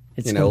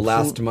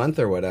 last month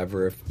or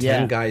whatever, if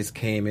 10 guys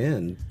came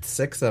in,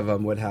 6 of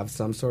them would have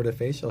some sort of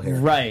facial hair.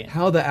 Right.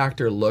 How the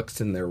actor looks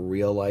in their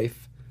real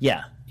life.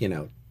 Yeah.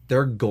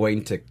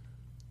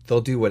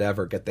 They'll do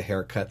whatever, get the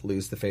haircut,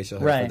 lose the facial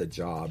hair for the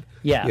job.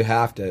 Yeah. You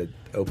have to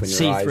open your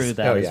see eyes. Through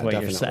that is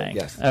what you're saying.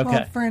 Yes. Okay.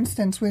 Well, for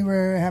instance, we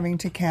were having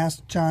to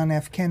cast John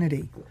F.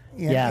 Kennedy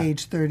at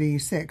age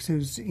 36,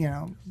 who's, he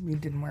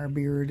didn't wear a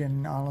beard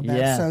and all of that.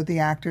 Yeah. So the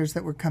actors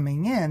that were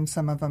coming in,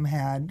 some of them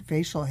had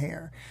facial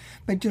hair.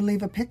 But you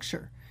leave a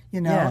picture,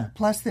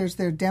 Plus there's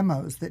their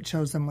demos that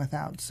shows them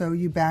without. So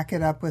you back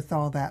it up with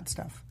all that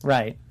stuff.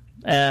 Right.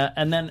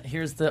 And then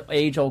here's the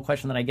age-old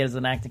question that I get as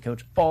an acting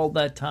coach all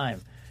the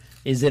time.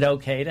 Is it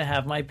okay to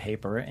have my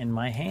paper in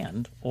my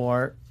hand,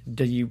 or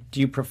do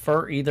you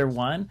prefer either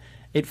one?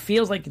 It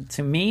feels like,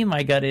 to me,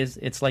 my gut is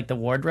it's like the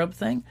wardrobe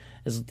thing.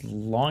 As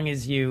long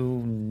as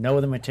you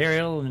know the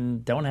material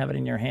and don't have it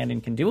in your hand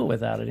and can do it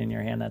without it in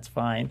your hand, that's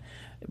fine.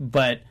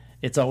 But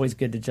it's always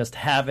good to just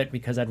have it,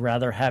 because I'd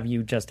rather have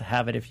you just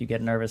have it if you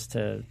get nervous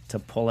to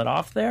pull it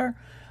off there.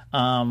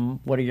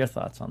 What are your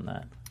thoughts on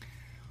that?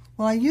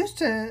 Well, I used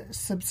to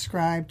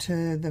subscribe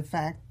to the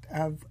fact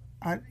of,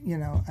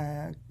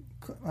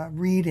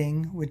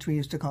 reading, which we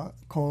used to call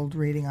cold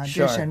reading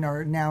audition,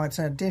 or now it's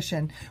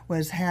audition,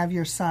 was have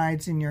your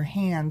sides in your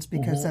hands,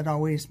 because that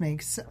always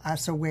makes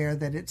us aware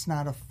that it's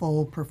not a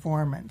full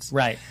performance.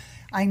 Right.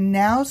 I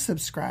now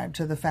subscribe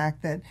to the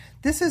fact that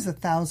this is a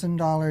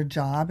 $1,000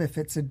 job if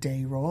it's a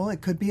day role.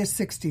 It could be a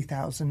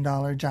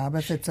 $60,000 job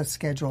if it's a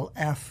Schedule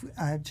F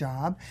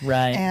job.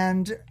 Right.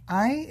 And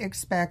I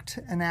expect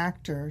an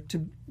actor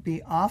to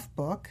be off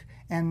book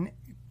and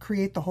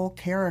create the whole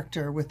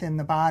character within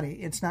the body.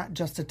 It's not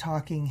just a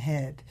talking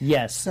head.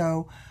 Yes.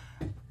 So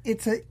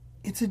it's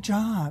a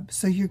job.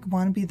 So you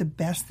want to be the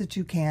best that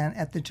you can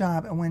at the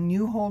job. And when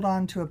you hold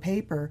on to a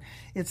paper,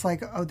 it's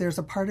like, there's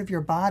a part of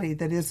your body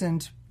that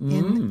isn't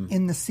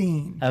in the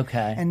scene.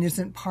 Okay. And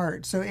isn't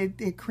part. So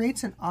it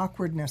creates an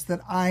awkwardness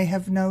that I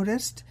have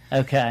noticed.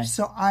 Okay.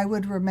 So I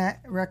would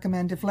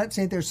recommend, if let's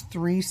say there's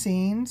 3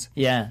 scenes.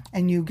 Yeah.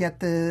 And you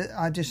get the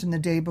audition the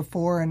day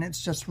before and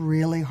it's just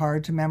really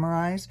hard to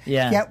memorize.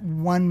 Yeah. Get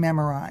one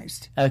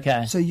memorized.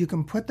 Okay. So you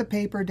can put the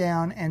paper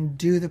down and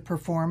do the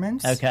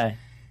performance. Okay.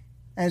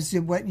 as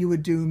what you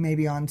would do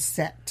maybe on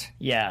set.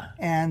 Yeah.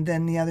 And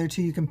then the other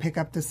two, you can pick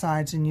up the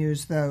sides and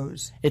use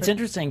those. It's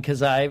interesting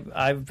because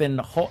I've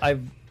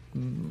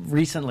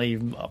recently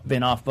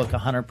been off book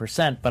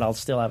 100%, but I'll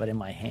still have it in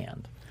my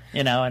hand.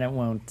 And it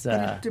won't...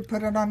 to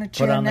put it on a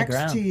chair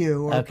next to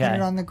you, or put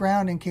it on the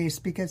ground in case,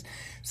 because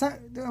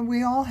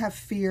we all have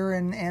fear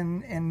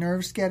and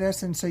nerves get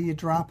us, and so you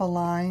drop a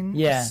line.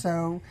 Yeah.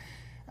 So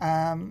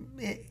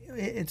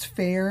it's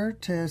fair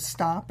to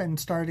stop and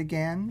start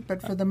again,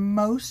 but for the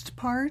most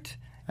part,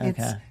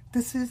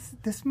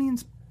 this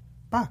means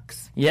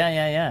bucks.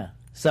 Yeah.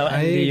 So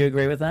do you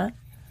agree with that?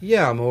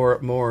 Yeah, more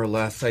or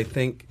less. I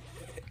think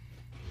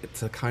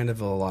it's a kind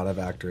of a lot of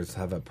actors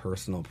have a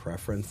personal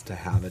preference to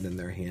have it in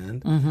their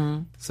hand. Mm-hmm.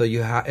 So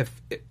you have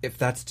if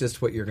that's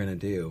just what you're going to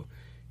do,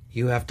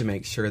 you have to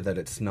make sure that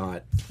it's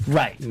not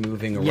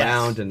moving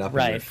around and up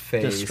in your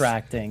face,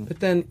 distracting. But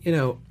then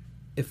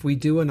if we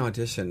do an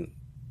audition,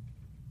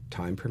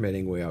 time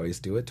permitting, we always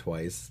do it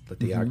twice. Let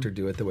the actor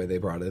do it the way they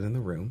brought it in the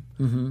room.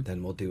 Mm-hmm.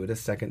 Then we'll do it a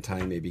second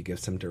time, maybe give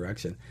some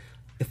direction.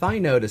 If I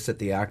notice that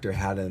the actor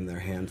had it in their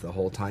hands the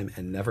whole time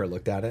and never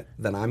looked at it,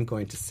 then I'm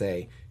going to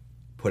say,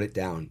 put it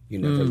down. You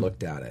never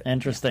looked at it.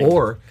 Interesting.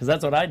 Or because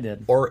that's what I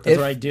did. That's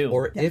what I do.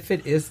 Or if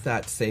it is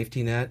that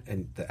safety net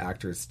and the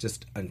actor is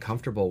just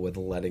uncomfortable with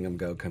letting them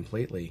go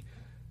completely,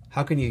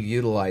 how can you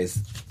utilize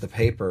the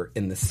paper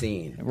in the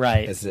scene?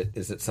 Right. Is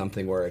it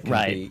something where it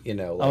can be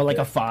like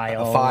a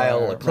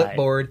file, a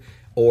clipboard,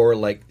 or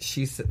like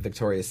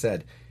Victoria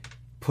said,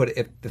 put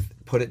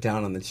it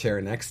down on the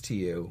chair next to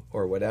you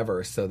or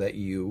whatever, so that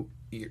you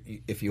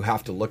if you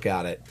have to look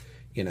at it.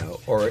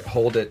 Or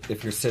hold it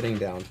if you're sitting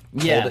down.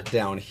 Hold it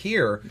down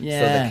here so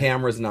the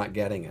camera's not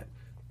getting it.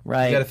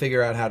 Right. You got to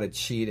figure out how to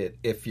cheat it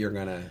if you're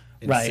going to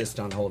insist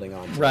on holding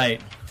on to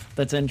it.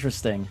 That's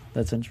interesting.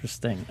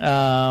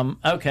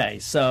 Okay,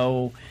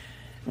 so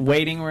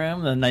waiting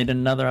room. Then I did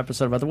another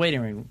episode about the waiting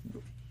room.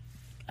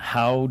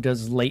 How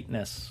does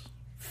lateness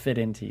fit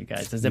into you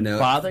guys? Does it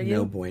bother you?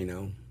 No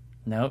bueno.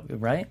 No,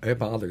 right? It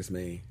bothers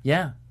me.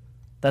 Yeah.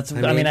 That's.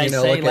 I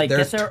say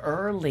get there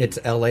early. It's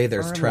LA.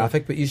 There's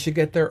traffic, but you should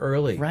get there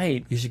early.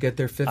 Right. You should get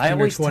there 15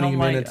 or 20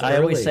 minutes early. I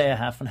always say a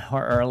half an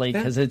hour early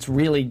because it's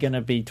really going to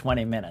be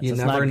 20 minutes. You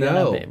it's never not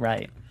know. Be,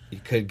 right. You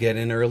could get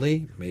in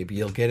early. Maybe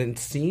you'll get in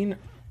scene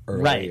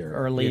earlier.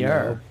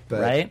 Earlier.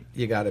 But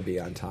you got to be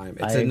on time.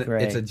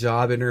 It's a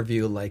job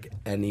interview like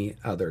any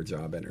other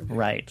job interview.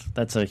 Right.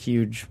 That's a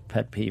huge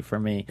pet peeve for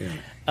me. Yeah.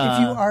 If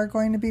you are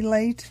going to be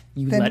late,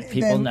 let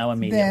people know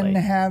immediately.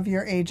 Then have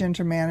your agent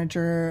or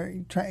manager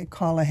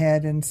call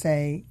ahead and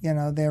say,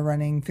 they're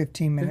running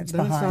 15 minutes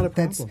behind. That's not a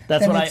problem.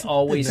 That's what I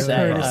always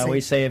say. I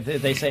always say, if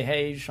they say,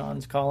 hey,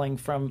 Sean's calling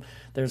from,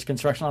 there's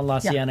construction on La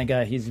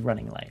Cienega, he's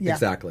running late. Yeah.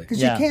 Exactly.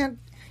 Because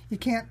you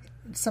can't,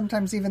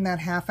 sometimes even that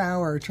half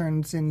hour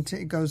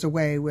goes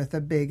away with a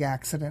big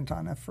accident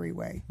on a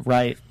freeway.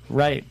 Right.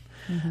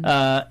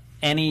 Mm-hmm.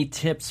 Any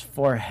tips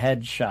for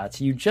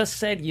headshots? You just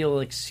said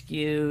you'll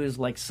excuse,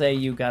 like, say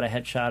you got a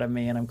headshot of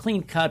me and I'm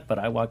clean cut, but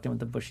I walked in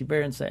with a bushy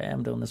beard and say, hey,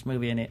 I'm doing this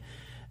movie. And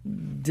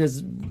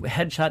does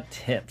headshot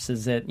tips?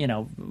 Is it,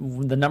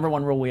 the number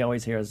one rule we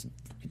always hear is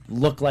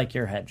look like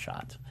your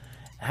headshot.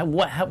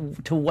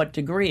 To what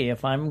degree?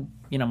 If I'm,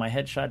 my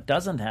headshot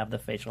doesn't have the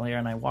facial hair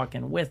and I walk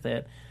in with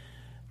it,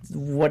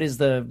 what is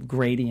the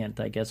gradient,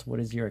 I guess? What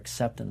is your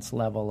acceptance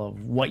level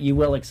of what you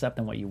will accept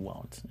and what you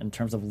won't in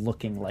terms of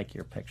looking like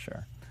your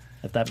picture,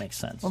 if that makes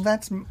sense? Well,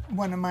 that's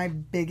one of my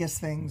biggest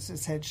things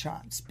is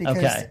headshots,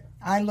 because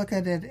I look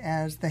at it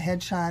as the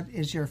headshot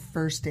is your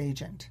first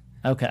agent.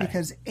 Okay.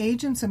 Because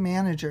agents and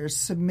managers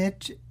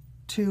submit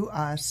to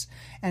us,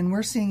 and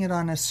we're seeing it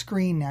on a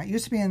screen now. It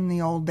used to be in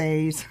the old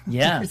days.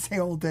 Yeah. I say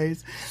old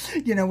days.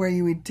 Where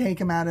you would take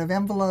them out of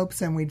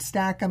envelopes and we'd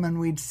stack them and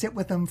we'd sit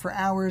with them for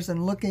hours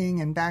and looking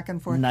and back and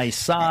forth. Nice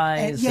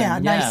size.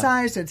 Nice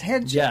size. It's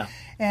headshot. Yeah.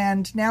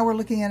 And now we're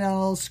looking at it on a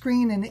little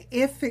screen, and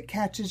if it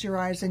catches your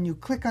eyes, and you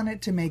click on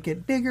it to make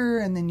it bigger,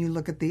 and then you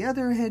look at the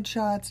other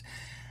headshots.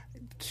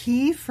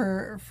 Key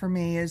for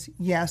me is,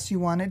 yes, you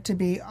want it to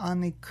be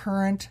on the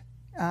current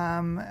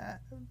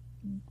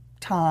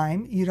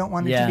time. You don't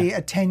want it to be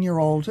a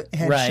 10-year-old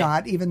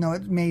headshot, even though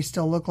it may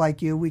still look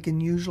like you. We can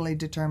usually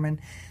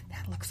determine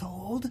that looks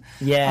old.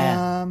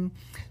 Yeah.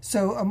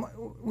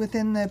 So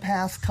within the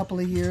past couple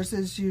of years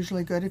is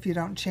usually good if you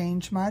don't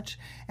change much.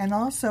 And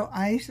also,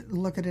 I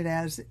look at it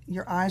as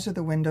your eyes are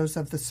the windows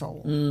of the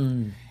soul.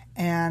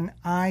 And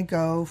I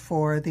go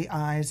for the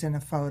eyes in a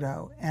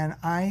photo. And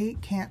I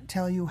can't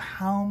tell you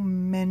how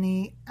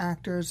many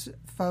actors'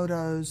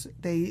 photos,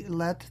 they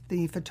let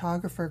the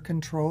photographer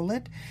control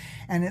it.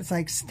 And it's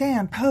like,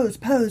 stand, pose,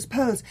 pose,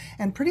 pose.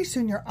 And pretty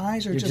soon your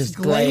eyes are just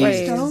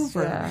glazed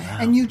over. Yeah.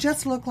 And you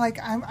just look like,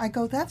 I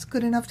go, that's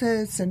good enough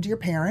to send to your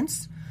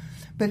parents.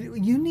 But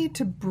you need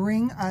to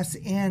bring us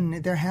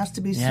in. There has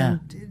to be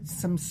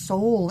some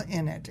soul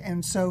in it.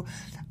 And so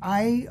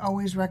I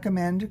always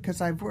recommend,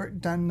 because I've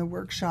done the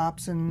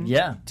workshops and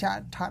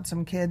taught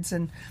some kids,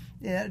 and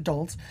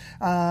adults.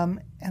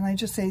 And I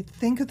just say,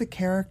 think of the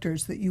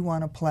characters that you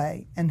want to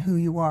play and who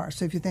you are.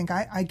 So if you think,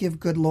 I give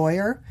good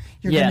lawyer,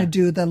 you're going to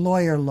do the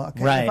lawyer look.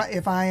 Right.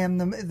 If I am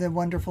the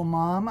wonderful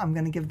mom, I'm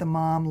going to give the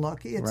mom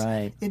look.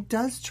 It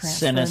does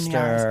transfer Sinister. in the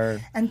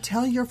eyes. And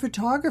tell your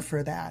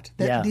photographer that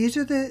these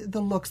are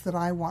the looks that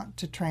I want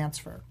to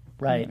transfer.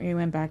 Right. We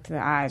went back to the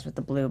eyes with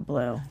the blue.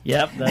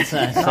 Yep, that's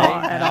it.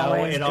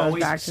 It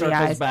always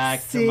circles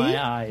back to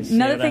my eyes.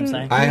 Another thing,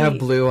 I have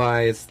blue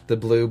eyes. The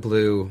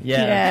blue.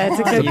 Yeah, it's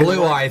a good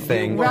blue eye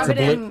thing. Rub it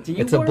in.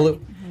 It's a blue.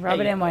 Rub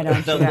it in. Why don't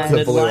you?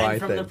 The blue line eye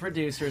from thing. the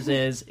producers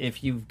is,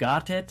 if you've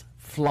got it,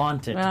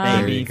 flaunt it, There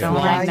baby. you go.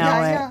 Flaunt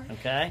it.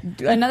 Okay.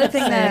 Another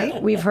thing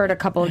that we've heard a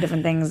couple of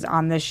different things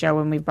on this show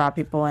when we've brought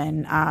people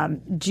in.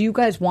 Do you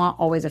guys want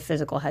always a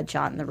physical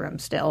headshot in the room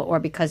still, or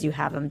because you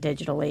have them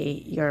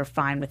digitally, you're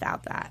fine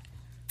without that?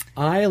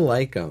 I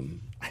like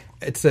them.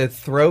 It's a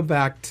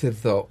throwback to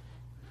the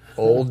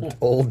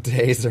old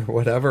days or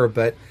whatever.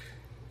 But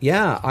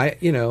yeah,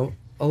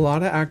 a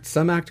lot of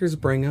some actors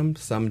bring them,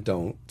 some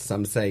don't.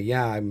 Some say,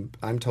 yeah,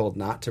 I'm told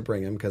not to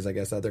bring them because I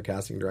guess other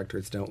casting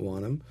directors don't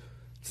want them.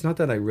 It's not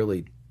that I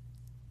really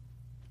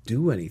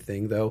do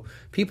anything, though.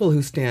 People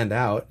who stand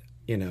out,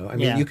 you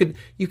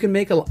can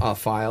make a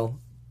file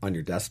on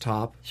your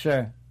desktop,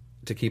 sure,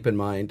 to keep in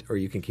mind, or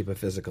you can keep a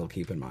physical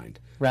keep in mind,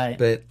 right?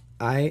 But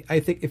I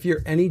think if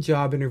you're any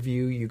job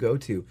interview you go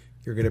to,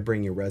 you're going to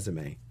bring your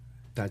resume.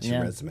 That's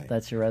your resume.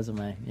 That's your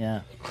resume.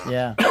 Yeah.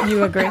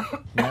 You agree?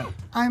 Yeah.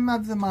 I'm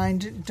of the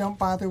mind, don't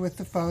bother with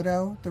the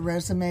photo. The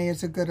resume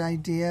is a good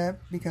idea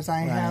because I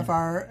have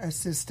our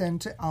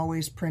assistant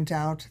always print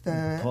out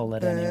the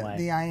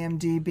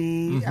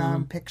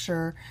IMDb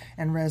picture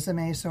and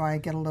resume, so I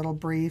get a little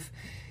brief.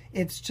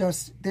 It's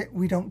just that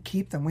we don't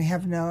keep them. We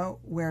have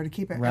nowhere to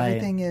keep it. Right.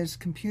 Everything is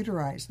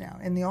computerized now.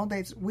 In the old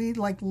days, we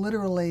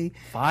literally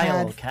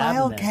file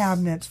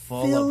cabinets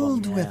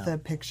filled them, with the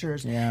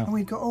pictures. Yeah. And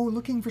we'd go,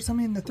 looking for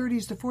something in the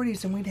 30s to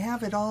 40s, and we'd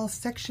have it all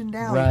sectioned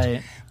out.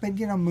 Right. But,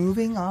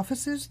 moving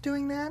offices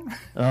doing that,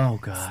 Oh,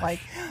 gosh. it's like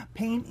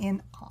pain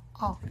in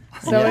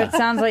So it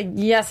sounds like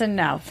yes and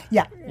no.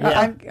 Yeah.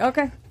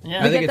 Okay.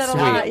 Yeah. I think it's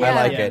sweet. I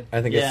like it.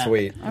 I think it's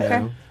sweet.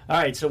 Okay. All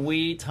right, so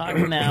we talked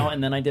now,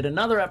 and then I did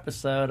another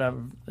episode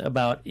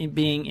about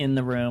being in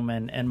the room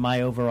and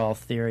my overall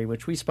theory,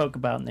 which we spoke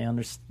about and they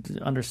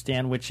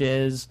understand, which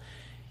is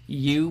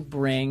you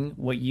bring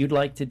what you'd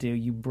like to do,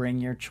 you bring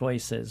your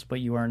choices, but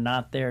you are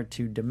not there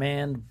to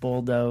demand,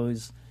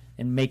 bulldoze,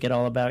 and make it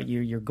all about you.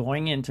 You're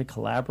going in to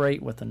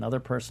collaborate with another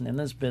person in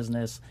this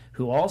business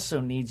who also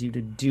needs you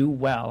to do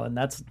well. And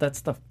that's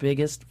the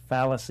biggest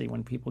fallacy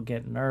when people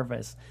get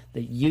nervous,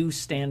 that you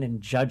stand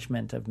in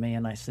judgment of me.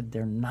 And I said,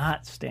 they're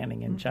not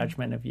standing in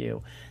judgment of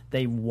you.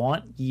 They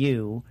want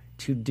you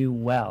to do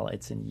well.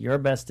 It's in your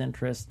best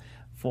interest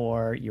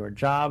for your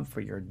job, for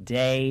your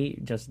day.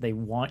 Just they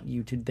want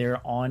you to,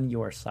 they're on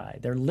your side.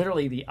 They're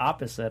literally the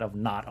opposite of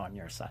not on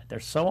your side. They're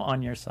so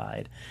on your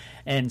side.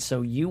 And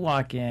so you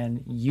walk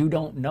in, you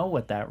don't know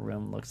what that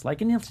room looks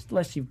like,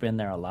 unless you've been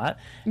there a lot.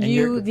 And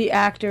you, the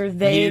actor,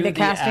 they, the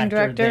casting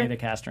director. They, the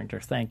casting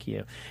director. Thank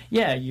you.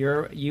 Yeah,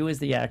 you as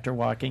the actor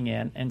walking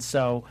in. And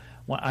so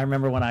I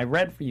remember when I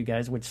read for you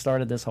guys, which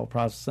started this whole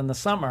process in the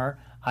summer,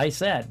 I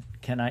said,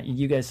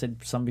 you guys said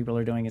some people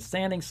are doing it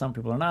standing, some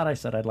people are not. I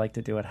said, I'd like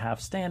to do it half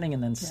standing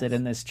and then sit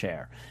in this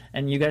chair.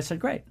 And you guys said,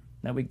 great,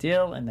 no big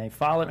deal. And they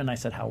followed. And I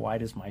said, how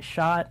wide is my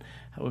shot?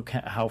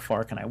 How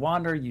far can I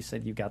wander? You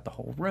said you got the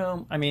whole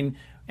room. I mean,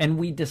 and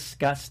we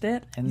discussed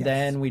it, and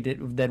then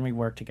we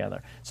worked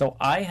together. So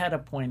I had a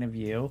point of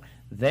view.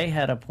 They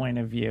had a point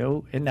of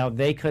view. And now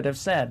they could have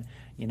said,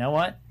 you know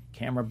what?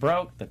 Camera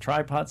broke. The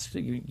tripod's,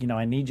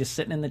 I need you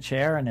sitting in the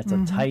chair, and it's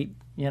a tight,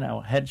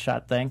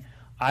 headshot thing.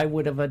 I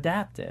would have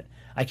adapted.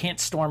 I can't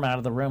storm out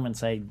of the room and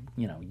say,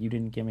 you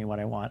didn't give me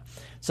what I want.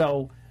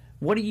 So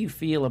what do you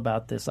feel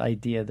about this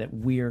idea that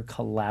we're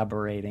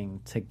collaborating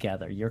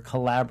together? You're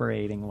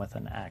collaborating with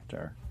an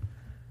actor.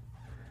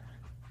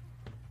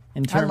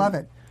 I love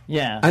it.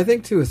 Yeah. I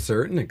think to a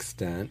certain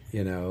extent,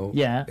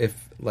 Yeah.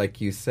 if,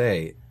 like you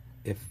say,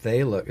 if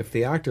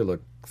the actor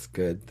looks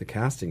good, the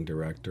casting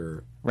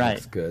director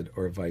looks good,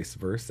 or vice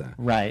versa.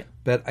 Right.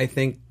 But I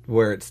think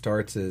where it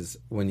starts is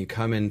when you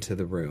come into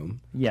the room.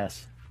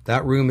 Yes.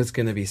 That room is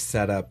going to be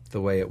set up the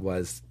way it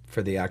was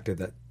for the actor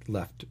that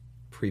left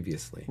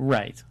previously.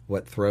 Right.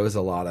 What throws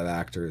a lot of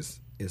actors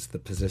is the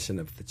position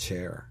of the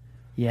chair.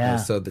 Yeah.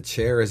 So the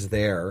chair is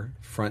there,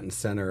 front and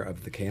center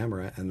of the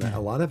camera, and a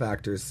lot of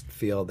actors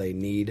feel they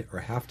need or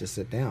have to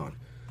sit down.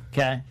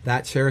 Okay.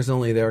 That chair is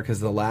only there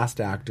because the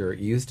last actor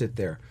used it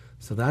there.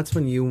 So that's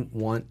when you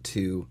want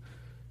to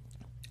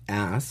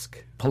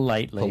ask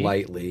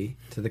politely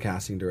to the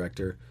casting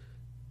director,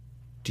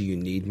 do you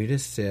need me to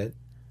sit?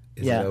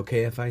 Is it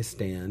okay if I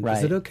stand? Right.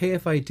 Is it okay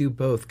if I do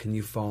both? Can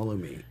you follow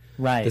me?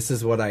 Right. This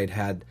is what I'd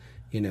had,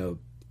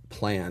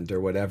 planned or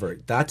whatever.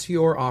 That's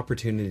your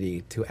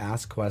opportunity to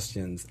ask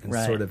questions and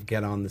sort of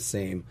get on the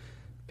same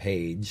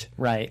page,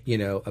 right?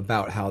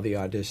 About how the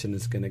audition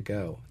is going to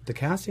go. The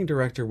casting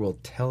director will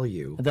tell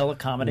you they'll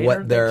accommodate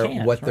what they're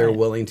right.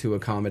 willing to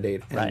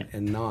accommodate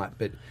and not.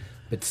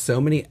 But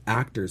so many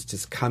actors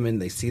just come in,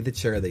 they see the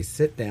chair, they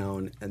sit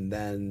down, and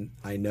then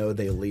I know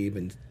they leave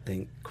and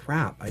think,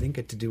 crap, I didn't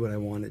get to do what I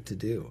wanted to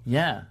do.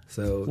 Yeah.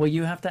 So well,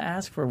 you have to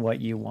ask for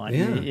what you want.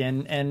 Yeah.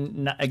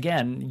 And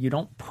again, you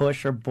don't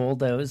push or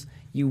bulldoze.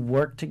 You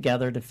work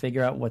together to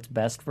figure out what's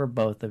best for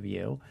both of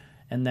you,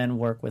 and then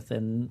work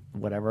within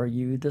whatever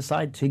you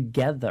decide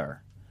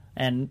together.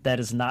 And that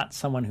is not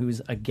someone who's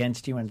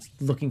against you and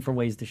looking for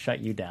ways to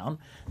shut you down.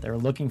 They're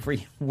looking for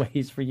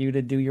ways for you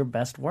to do your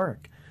best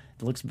work.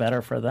 It looks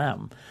better for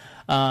them.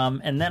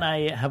 And then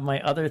I have my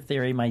other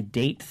theory, my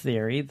date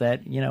theory,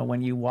 that,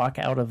 when you walk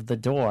out of the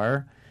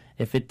door,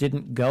 if it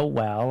didn't go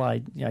well,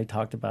 I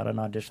talked about an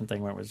audition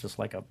thing where it was just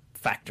like a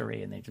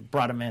factory and they just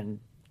brought him in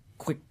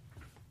quick,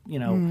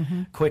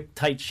 quick,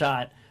 tight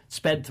shot,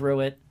 sped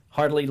through it,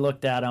 hardly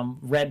looked at him,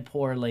 read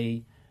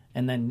poorly,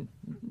 and then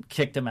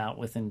kicked him out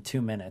within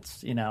 2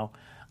 minutes,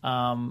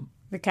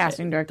 The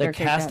casting director.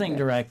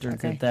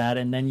 Did that,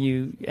 and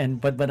then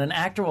but an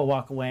actor will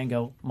walk away and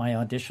go, "My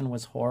audition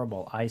was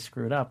horrible. I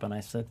screwed up." And I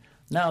said,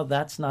 "No,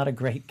 that's not a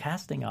great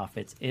casting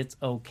office. It's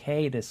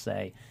okay to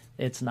say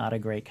it's not a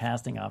great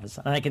casting office."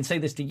 And I can say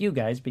this to you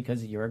guys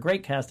because you're a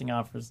great casting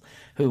office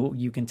who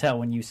you can tell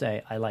when you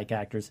say, "I like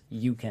actors."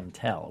 You can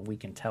tell. We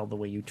can tell the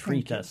way you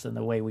treat us and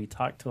the way we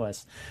talk to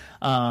us.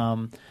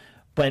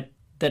 But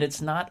that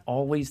it's not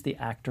always the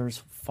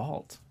actor's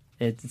fault.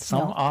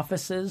 Some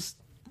offices,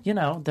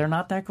 they're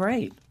not that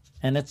great.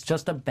 And it's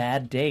just a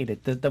bad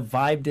date. The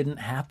vibe didn't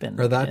happen.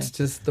 Or that's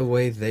just the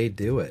way they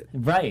do it.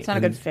 Right. It's not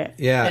a good fit.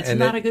 Yeah. It's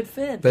not a good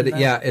fit. But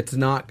it's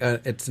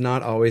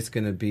not always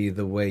going to be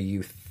the way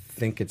you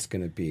think it's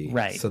going to be.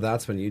 Right. So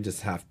that's when you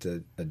just have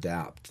to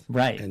adapt.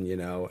 Right. And,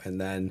 and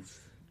then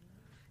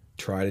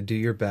try to do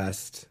your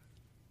best.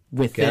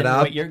 Within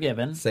what you're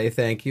given. Say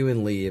thank you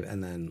and leave,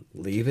 and then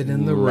leave it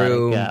in the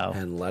room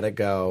and let it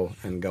go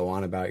and go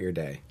on about your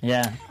day.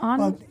 Yeah.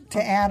 Well,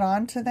 to add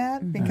on to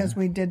that, because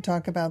we did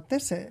talk about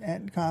this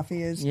at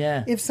Coffee, is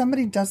if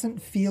somebody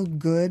doesn't feel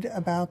good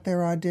about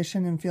their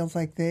audition and feels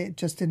like it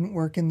just didn't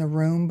work in the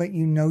room, but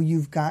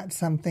you've got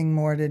something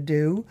more to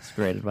do, that's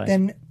great advice.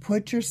 Then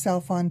put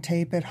yourself on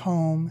tape at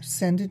home,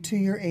 send it to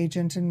your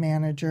agent and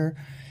manager,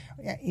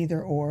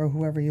 either or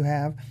whoever you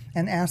have,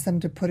 and ask them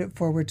to put it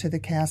forward to the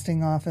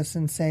casting office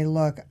and say,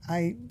 look,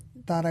 I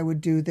thought I would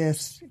do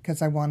this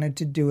because I wanted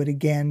to do it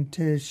again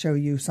to show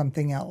you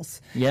something else.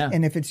 Yeah.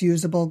 And if it's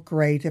usable,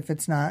 great. If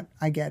it's not,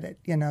 I get it.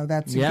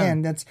 That's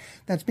again,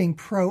 that's being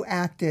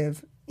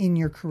proactive in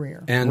your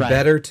career. And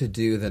better to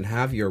do than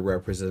have your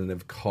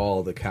representative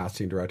call the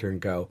casting director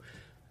and go,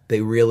 they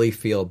really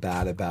feel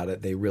bad about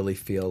it. They really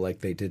feel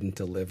like they didn't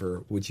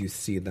deliver. Would you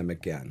see them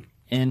again?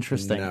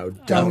 Interesting. No,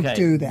 don't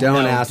do that.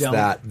 Don't ask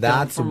that.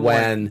 That's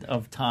when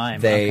of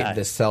time.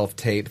 The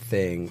self-tape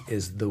thing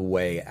is the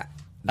way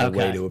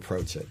to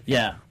approach it.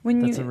 Yeah,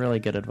 that's a really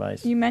good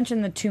advice. You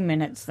mentioned the 2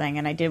 minutes thing,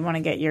 and I did want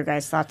to get your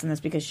guys' thoughts on this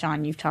because,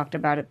 Sean, you've talked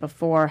about it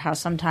before, how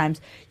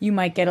sometimes you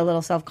might get a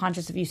little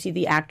self-conscious if you see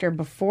the actor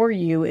before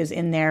you is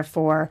in there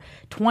for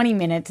 20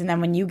 minutes, and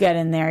then when you get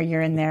in there,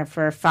 you're in there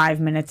for 5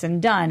 minutes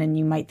and done, and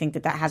you might think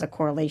that has a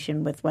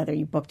correlation with whether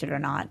you booked it or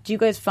not. Do you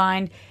guys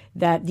find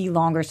that the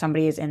longer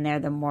somebody is in there,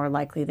 the more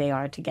likely they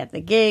are to get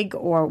the gig,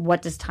 or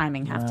what does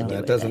timing have to do with it?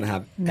 That doesn't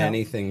have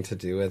anything to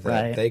do with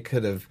it. They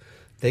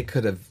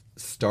could have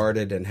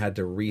started and had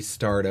to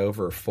restart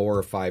over 4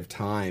 or 5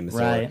 times.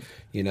 Right.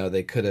 Or,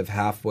 they could have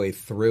halfway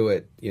through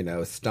it,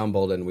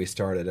 stumbled and we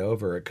started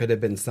over. It could have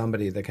been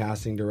somebody the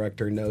casting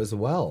director knows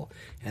well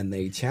and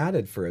they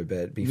chatted for a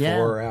bit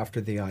before or after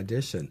the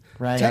audition.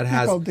 Right.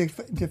 Technical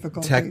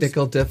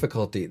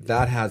difficulty.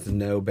 That has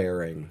no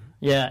bearing.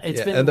 Yeah.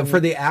 It's been for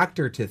the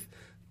actor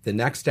the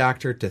next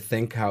actor to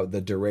think how the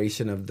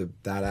duration of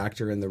that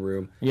actor in the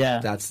room,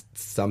 that's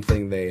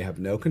something they have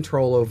no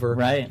control over,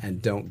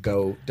 and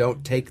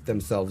don't take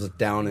themselves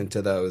down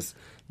into those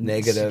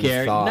negative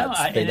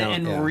thoughts.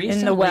 Recently,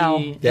 in the well,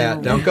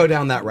 don't go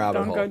down that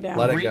rabbit hole. Go down.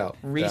 Let it go.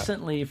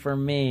 Recently, for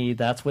me,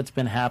 that's what's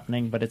been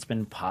happening, but it's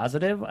been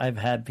positive. I've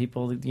had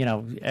people,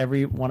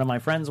 every one of my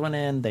friends went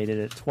in, they did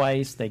it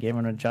twice, they gave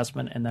an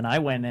adjustment, and then I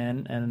went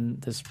in, and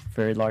this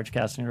very large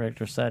casting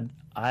director said,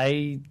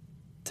 "I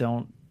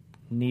don't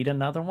need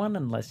another one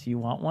unless you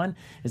want one.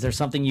 Is there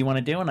something you want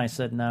to do?" And I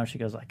said, "No." She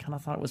goes, "I kind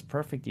of thought it was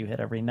perfect. You hit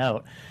every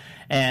note."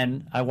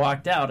 And I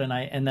walked out,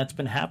 and that's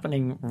been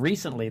happening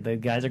recently. The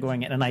guys are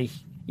going in, and I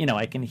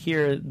can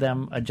hear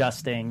them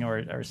adjusting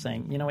or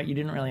saying, "You know what, you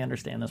didn't really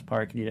understand this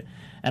part."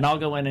 And I'll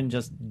go in and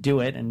just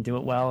do it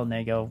well, and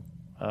they go,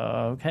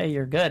 "Okay,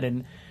 you're good."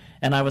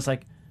 And I was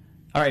like,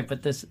 all right,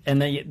 but this,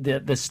 and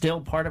the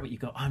still part of it, you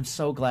go, "I'm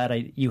so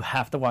glad." You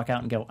have to walk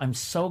out and go, "I'm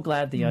so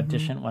glad the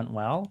audition went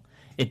well."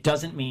 It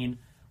doesn't mean,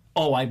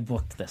 "Oh, I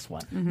booked this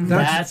one." Mm-hmm.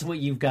 That's what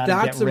you've got to get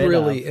rid of. That's a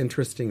really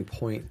interesting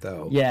point,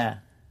 though. Yeah.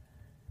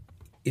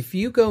 If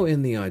you go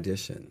in the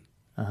audition,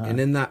 and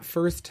in that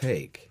first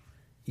take,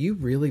 you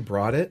really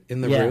brought it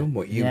in the room,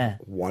 what you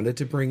wanted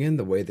to bring in,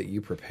 the way that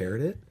you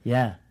prepared it,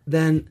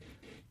 then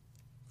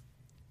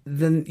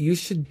you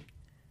should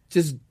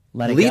just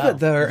leave it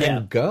there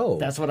and go.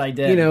 That's what I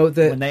did.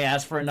 When they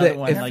asked for another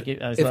one, why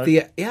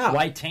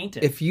taint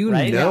it? If you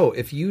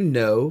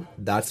know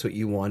that's what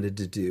you wanted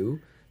to do,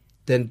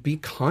 then be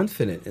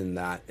confident in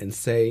that and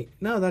say,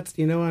 no, that's,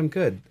 I'm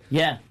good.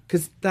 Yeah.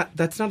 Because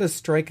that's not a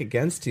strike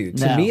against you.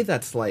 To me,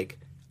 that's like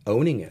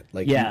owning it.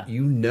 Like,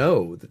 you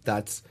know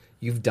that's,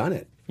 you've done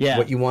it. Yeah.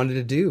 What you wanted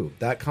to do.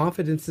 That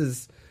confidence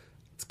it's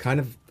kind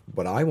of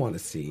what I want to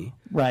see.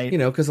 Right.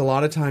 Because a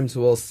lot of times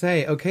we'll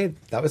say, okay,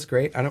 that was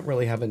great. I don't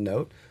really have a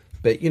note.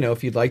 But,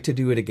 if you'd like to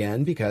do it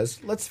again,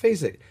 because let's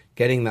face it,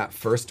 getting that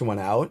first one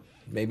out,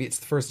 maybe it's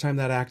the first time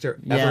that actor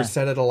ever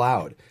said it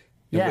aloud.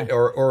 Yeah.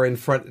 Or in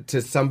front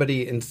to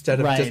somebody instead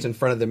of just in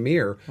front of the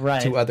mirror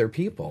to other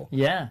people.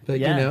 Yeah.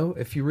 But,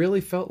 if you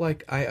really felt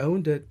like I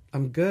owned it,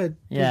 I'm good.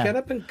 Yeah. Get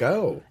up and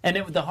go. And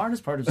the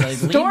hardest part is I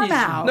storm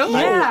out. No,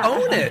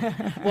 own it.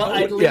 Well,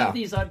 I'd leave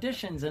these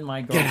auditions, and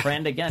my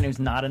girlfriend, again, who's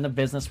not in the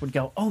business, would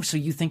go, "Oh, so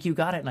you think you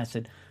got it?" And I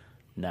said,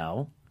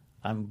 "No,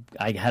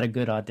 I had a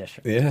good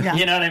audition." Yeah.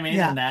 You know what I mean?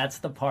 Yeah. And that's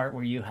the part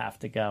where you have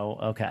to go,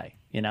 okay,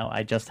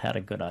 I just had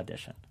a good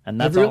audition. And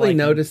that's I've really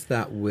noticed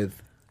that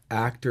with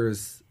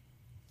actors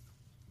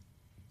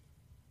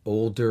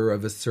older,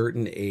 of a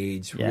certain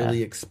age,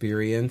 really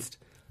experienced,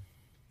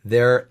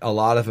 a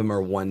lot of them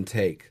are one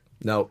take.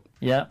 Nope.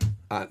 Yeah.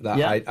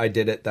 I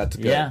did it. That's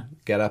good. Yeah.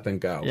 Get up and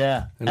go.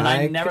 Yeah. And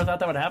I never thought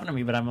that would happen to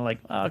me, but I'm like,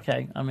 oh,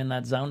 okay, I'm in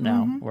that zone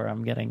now where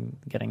I'm getting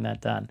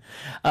that done.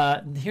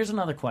 Here's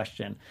another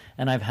question.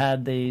 And I've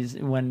had these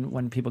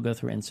when people go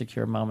through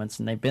insecure moments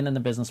and they've been in the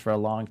business for a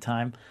long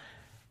time.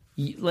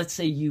 Let's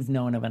say you've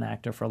known of an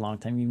actor for a long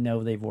time.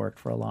 They've worked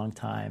for a long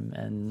time,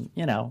 and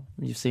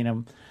you've seen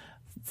them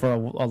for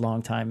a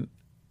long time,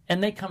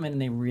 and they come in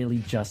and they really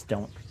just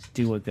don't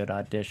do a good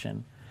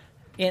audition.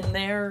 In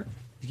their,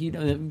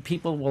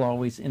 people will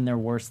always, in their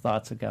worst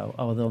thoughts, go,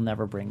 "Oh, they'll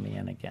never bring me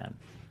in again."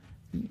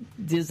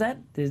 Do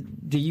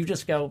you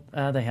just go,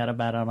 they had a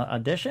bad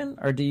audition,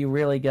 or do you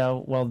really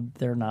go, well,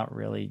 they're not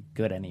really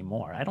good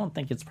anymore? I don't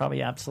think it's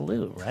probably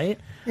absolute, right?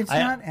 It's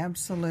not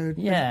absolute.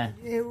 Yeah.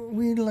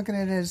 We look at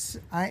it as,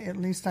 at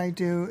least I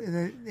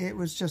do, it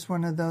was just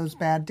one of those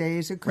bad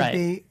days. It could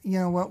be,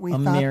 what we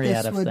thought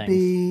this would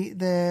be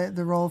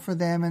the role for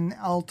them, and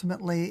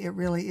ultimately it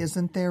really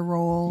isn't their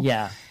role.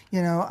 Yeah.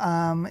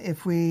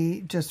 If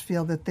we just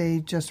feel that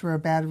they just were a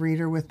bad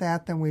reader with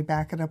that, then we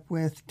back it up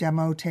with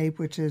demo tape,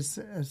 which is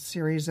a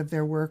series of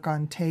their work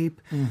on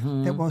tape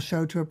that we'll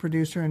show to a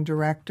producer and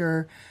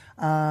director.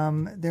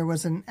 There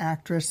was an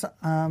actress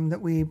that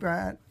we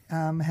brought,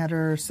 had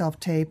her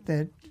self-tape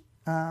that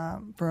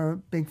for a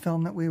big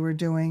film that we were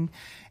doing,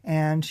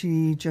 and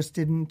she just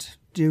didn't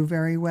do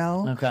very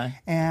well. Okay.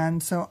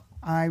 And so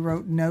I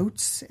wrote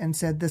notes and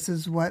said, this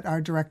is what our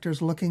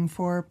director's looking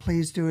for.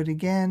 Please do it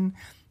again.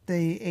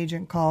 The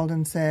agent called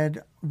and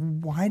said,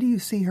 why do you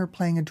see her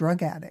playing a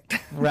drug addict?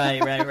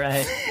 Right.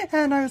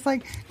 And I was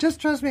like,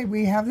 just trust me.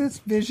 We have this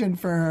vision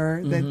for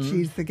her that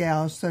she's the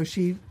gal. So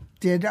she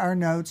did our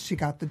notes. She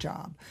got the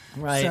job.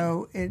 Right.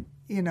 So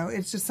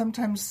it's just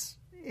sometimes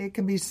it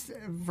can be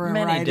for a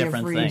many variety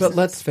different of reasons. But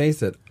let's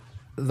face it,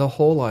 the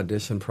whole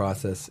audition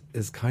process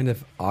is kind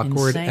of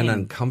awkward and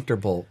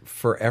uncomfortable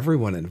for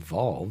everyone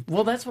involved.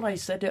 Well, that's what I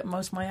said to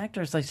most of my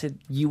actors. I said,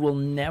 you will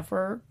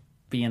never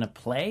be in a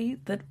play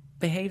that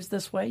behaves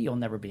this way. You'll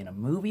never be in a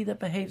movie that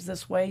behaves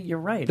this way. You're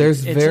right.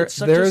 There's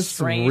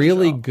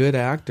really good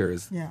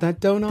actors that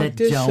don't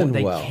audition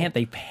well. They can't.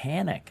 They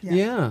panic.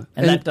 Yeah.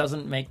 And that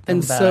doesn't make them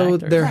bad so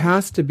actors. There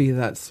has to be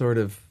that sort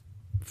of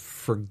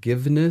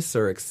forgiveness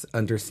or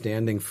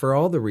understanding for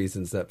all the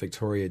reasons that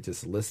Victoria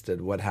just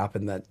listed. What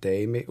happened that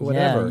day,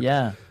 whatever.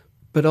 Yeah.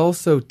 But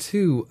also,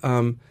 too,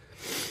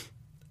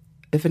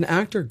 if an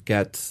actor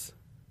gets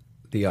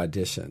the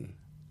audition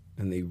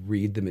and they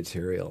read the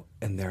material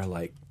and they're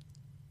like,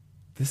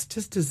 this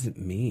just isn't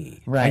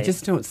me. Right. I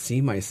just don't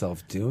see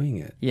myself doing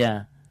it.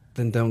 Yeah.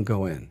 Then don't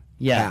go in.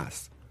 Yeah.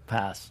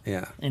 Pass.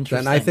 Yeah.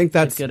 Interesting. And I think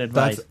that's good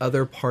advice. That's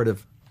other part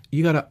of,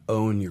 you got to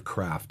own your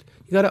craft.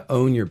 You got to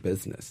own your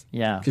business.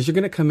 Yeah. Because you're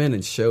going to come in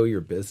and show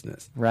your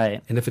business.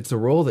 Right. And if it's a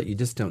role that you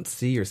just don't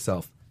see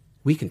yourself,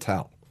 we can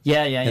tell.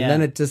 Yeah. And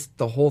then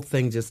the whole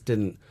thing just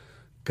didn't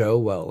go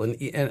well.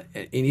 And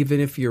even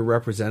if your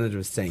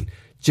representative is saying,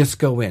 just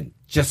go in.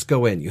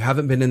 You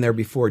haven't been in there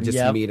before.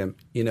 Just meet him.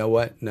 You know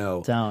what?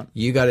 No. Don't.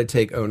 You got to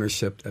take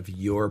ownership of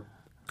your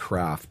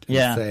craft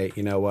and say,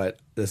 you know what?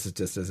 This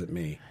just isn't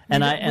me.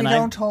 And we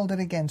don't hold it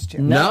against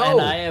you. No,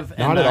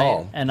 not at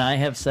all. And I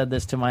have said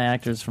this to my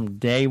actors from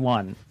day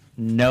one.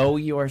 Know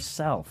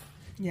yourself.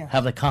 Yeah.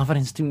 Have the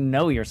confidence to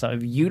know yourself.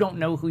 If you don't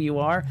know who you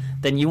are,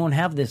 then you won't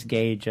have this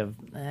gauge of,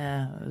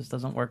 this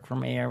doesn't work for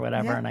me or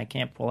whatever, and I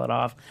can't pull it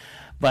off.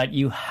 But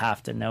you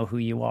have to know who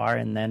you are,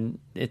 and then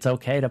it's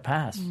okay to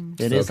pass.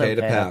 It is okay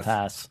to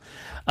pass.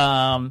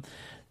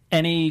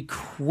 Any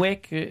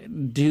quick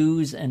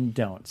do's and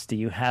don'ts? Do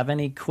you have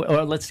any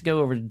or let's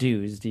go over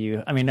do's.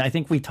 I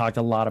think we talked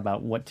a lot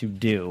about what to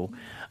do.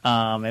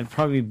 It'd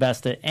probably be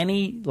best at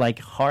any like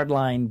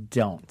hardline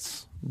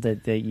don'ts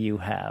that you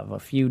have. A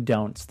few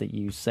don'ts that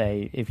you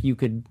say, if you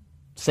could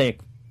say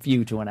a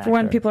few to an actor. For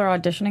when people are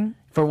auditioning?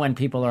 For when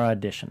people are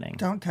auditioning.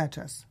 Don't touch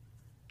us.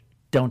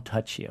 Don't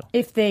touch you.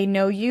 If they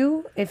know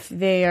you, if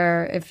they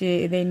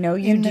know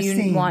you, do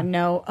you want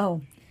no?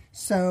 Oh.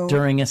 So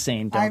during a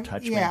scene, don't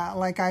touch me. Yeah,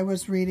 like I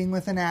was reading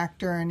with an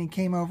actor, and he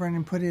came over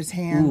and put his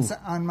hands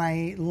on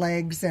my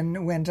legs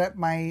and went up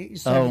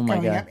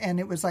coming up,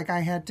 and it was like I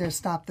had to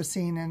stop the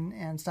scene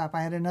and stop.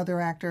 I had another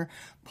actor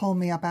pull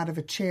me up out of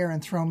a chair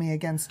and throw me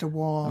against a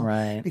wall,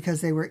 right? Because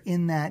they were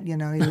in that. He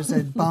was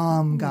a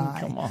bomb guy.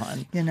 Come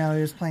on,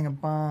 he was playing a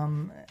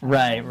bomb,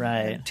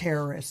 right,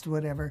 terrorist,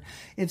 whatever.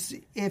 It's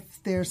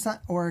if there's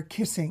or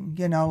kissing,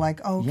 can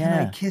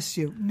I kiss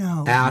you?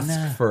 No,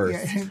 ask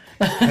first.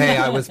 Hey,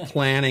 I was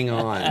planning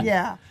on.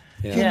 Yeah.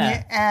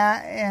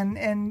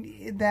 And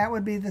that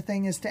would be the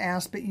thing, is to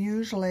ask. But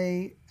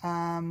usually,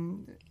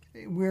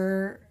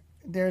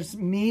 there's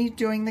me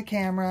doing the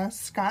camera,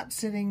 Scott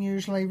sitting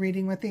usually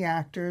reading with the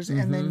actors,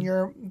 and then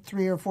you're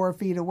 3 or 4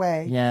 feet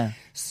away. Yeah.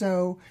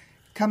 So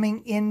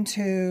coming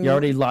into you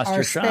already lost our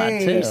your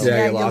space, shot too.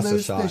 Yeah, you lost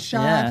lose the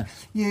shot.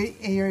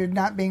 Yeah. You're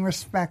not being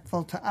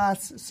respectful to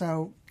us.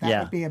 So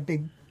that would be a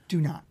big do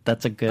not.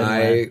 That's a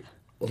good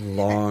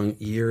one.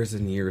 Years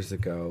and years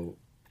ago,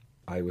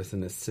 I was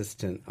an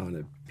assistant on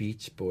a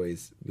Beach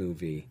Boys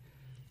movie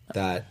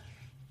that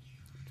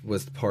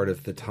was part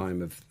of the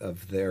time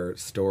of their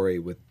story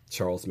with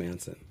Charles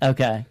Manson.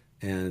 Okay.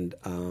 And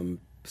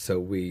so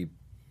we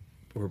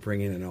were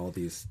bringing in all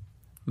these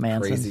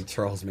crazy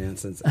Charles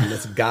Mansons. And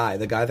this guy,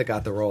 the guy that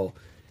got the role,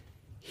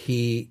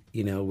 he,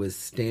 was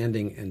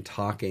standing and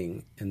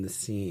talking in the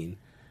scene.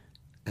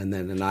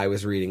 And I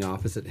was reading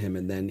opposite him.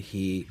 And then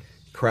he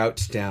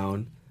crouched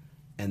down.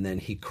 And then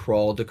he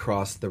crawled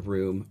across the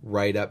room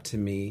right up to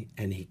me,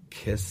 and he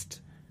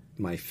kissed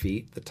my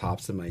feet, the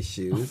tops of my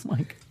shoes. Oh my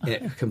God. And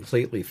it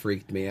completely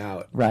freaked me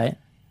out. Right.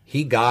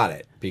 He got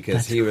it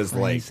because he was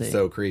crazy.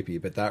 so creepy,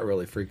 but that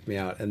really freaked me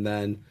out. And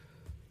then,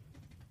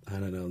 I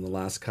don't know, in the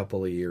last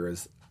couple of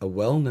years, a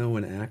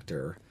well-known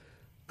actor,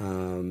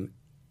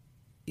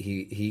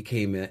 he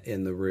came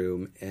in the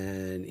room,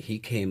 and he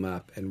came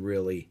up and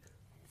really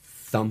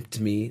thumped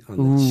me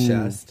on the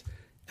chest.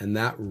 And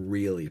that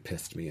really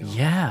pissed me off.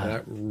 Yeah.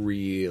 That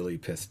really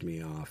pissed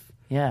me off.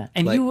 Yeah.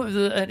 And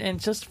and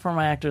just for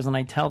my actors, and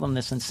I tell them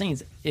this in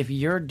scenes, if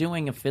you're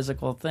doing a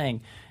physical thing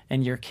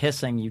and you're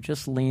kissing, you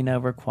just lean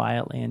over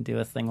quietly and do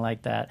a thing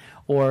like that.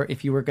 Or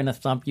if you were going to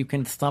thump, you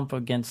can thump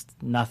against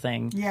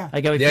nothing. Yeah.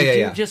 I go, if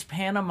you do just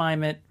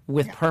pantomime it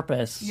with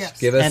purpose. Yes.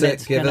 Give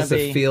us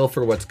a feel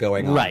for what's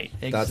going on. Right.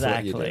 Exactly. That's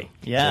what you do.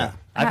 Yeah.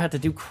 I've had to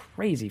do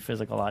crazy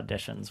physical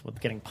auditions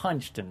with getting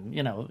punched and,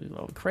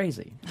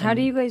 crazy. How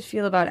do you guys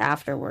feel about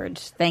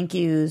afterwards? Thank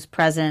yous,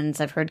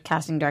 presents. I've heard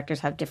casting directors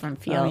have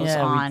different feels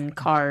on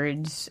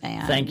cards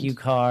and thank you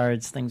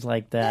cards, things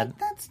like that.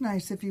 That's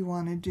nice if you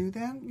want to do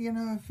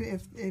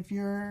that. If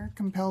you're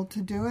compelled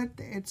to do it,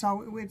 it's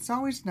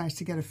always nice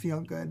to get a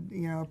feel good.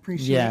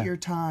 Appreciate your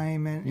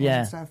time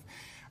and stuff.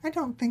 I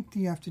don't think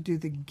you have to do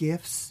the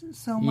gifts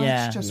so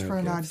much just for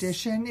an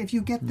audition. If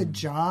you get the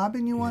job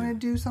and you want to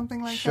do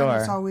something like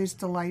that, it's always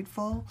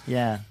delightful.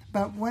 Yeah.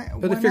 But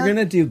if you're going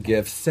to do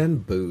gifts,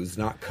 send booze,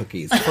 not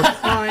cookies. For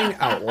crying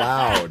out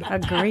loud.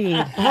 Agreed.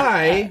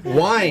 Hi.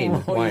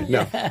 Wine. Wine.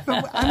 No.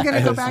 But I'm going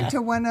to go back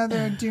to one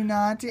other do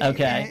not.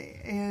 Okay.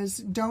 Is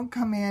don't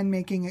come in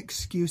making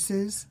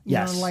excuses.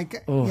 Yes.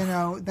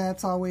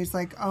 That's always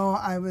like, oh,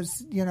 I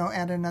was,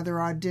 at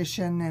another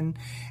audition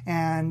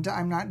and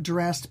I'm not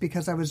dressed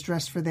because I was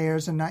dressed for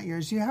theirs and not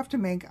yours. You have to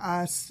make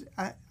us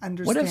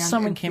understand. What if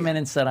someone came in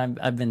and said,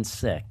 I've been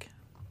sick?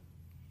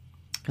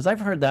 Because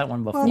I've heard that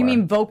one before. You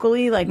mean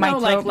vocally? Like my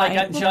throat?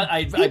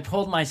 I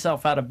pulled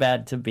myself out of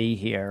bed to be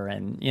here,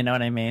 and you know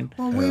what I mean?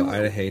 Well,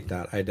 I hate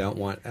that. I don't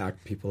want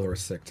people who are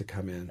sick to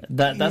come in.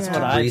 That's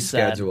what I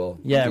said. Reschedule.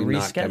 Yeah, Do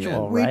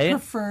reschedule, right? We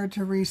prefer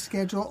to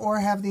reschedule or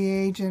have the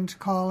agent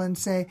call and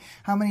say,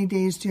 how many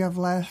days do you have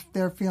left?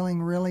 They're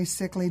feeling really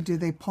sickly. Do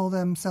they pull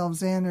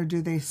themselves in or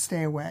do they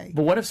stay away?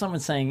 But what if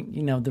someone's saying,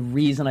 the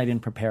reason I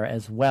didn't prepare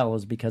as well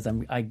is because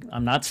I'm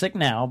not sick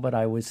now, but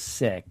I was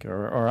sick,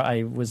 or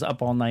I was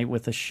up all night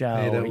with a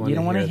show. You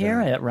don't want to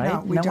hear it,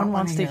 right? No one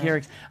wants to hear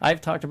it. I've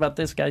talked about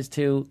this, guys,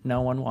 too.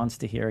 No one wants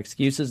to hear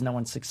excuses. No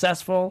one's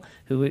successful.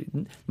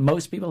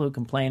 Most people who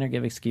complain or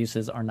give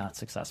excuses are not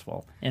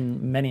successful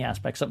in many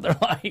aspects of their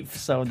life.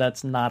 So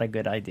that's not a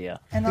good idea.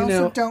 And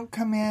also don't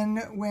come in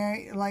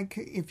where, like,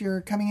 if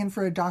you're coming in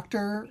for a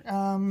doctor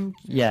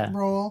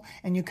role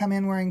and you come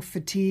in wearing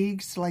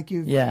fatigues, like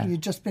you've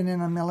just been in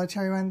a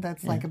military one,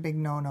 that's like a big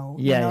no-no.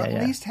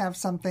 At least have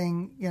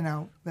something,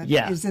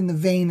 that is in the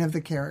vein of the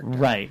character.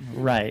 Right.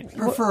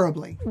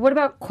 Preferably. What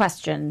about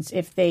questions?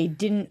 If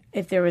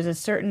there was a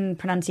certain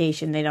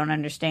pronunciation they don't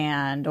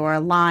understand or a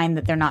line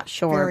that they're not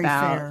sure Very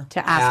about, fair.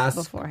 to ask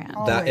beforehand.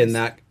 In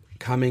that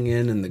coming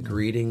in and the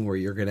greeting where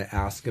you're going to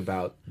ask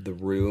about the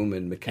room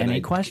and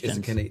any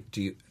questions?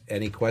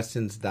 Any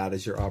questions? That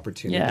is your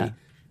opportunity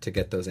to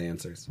get those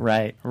answers.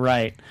 Right.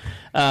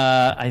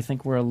 I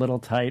think we're a little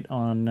tight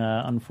on,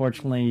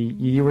 unfortunately,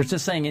 you were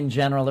just saying in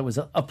general, it was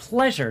a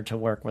pleasure to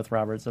work with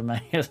Robert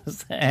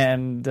Zemeckis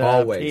and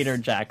Peter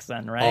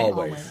Jackson, right?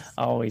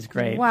 Always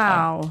great.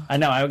 Wow. I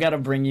know, I got to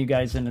bring you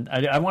guys in.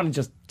 I want to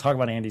just talk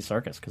about Andy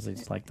Serkis because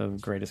he's like the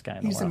greatest guy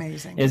in the world. He's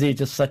amazing. Is he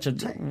just such a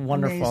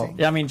wonderful,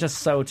 amazing. I mean, just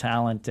so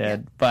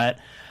talented, but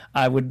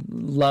I would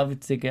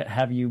love to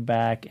have you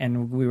back,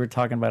 and we were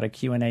talking about a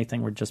Q&A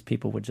thing where just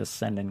people would just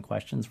send in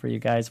questions for you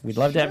guys. We'd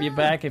love to have you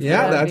back. If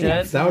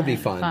that would be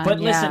fun.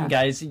 But listen,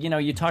 guys,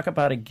 you talk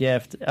about a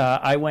gift.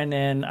 I went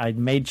in, I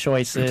made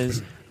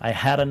choices, I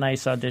had a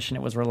nice audition,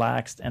 it was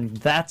relaxed, and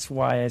that's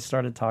why I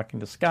started talking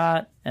to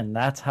Scott, and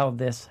that's how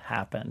this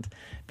happened,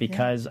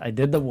 because I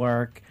did the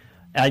work.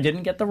 I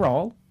didn't get the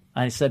role.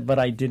 I said, but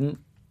they didn't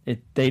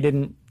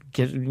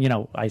get,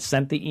 I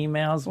sent the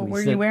emails. Well,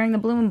 were you wearing the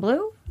blue and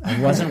blue? I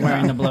wasn't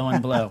wearing the blue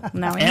and blue.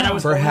 No, and I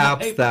was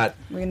perhaps that.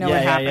 We know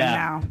what happened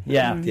now.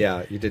 Yeah.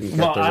 Yeah, you didn't get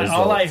the result.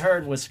 All I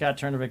heard was Scott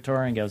turned to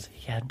Victoria and goes,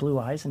 he had blue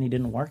eyes and he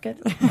didn't work it?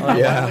 Why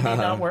would he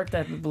not work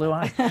that blue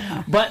eye?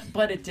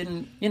 But it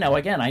didn't,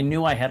 again, I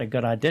knew I had a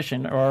good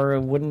audition or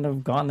it wouldn't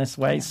have gone this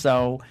way.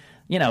 So,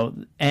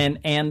 and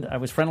I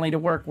was friendly to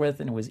work with,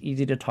 and it was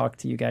easy to talk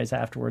to you guys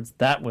afterwards.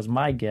 That was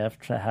my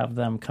gift, to have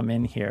them come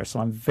in here. So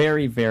I'm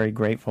very, very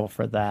grateful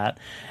for that,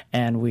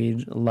 and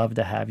we'd love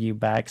to have you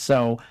back.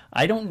 So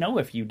I don't know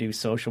if you do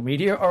social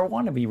media or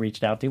want to be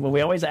reached out to, but we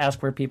always ask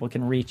where people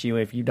can reach you.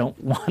 If you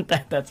don't want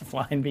that, that's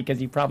fine, because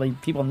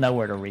people know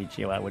where to reach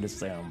you, I would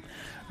assume.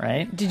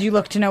 Right? Did you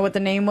look to know what the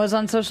name was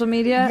on social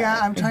media?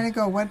 Yeah, I'm trying to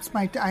go.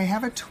 I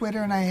have a Twitter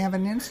and I have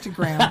an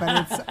Instagram,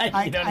 but it's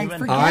I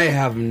forget. I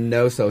have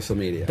no social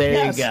media.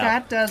 There you go.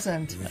 Scott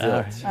doesn't.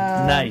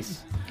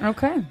 Nice.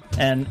 Okay.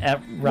 And at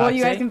Roxy? Well,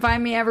 you guys can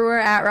find me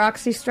everywhere at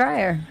Roxy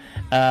Stryer.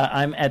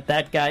 I'm at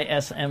That Guy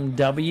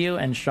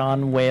SMW and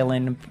Sean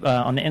Whalen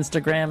on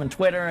Instagram and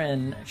Twitter,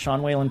 and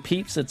Sean Whalen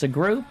Peeps. It's a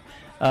group.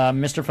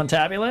 Mr.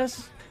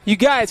 Fantabulous. You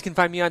guys can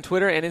find me on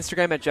Twitter and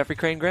Instagram at Jeffrey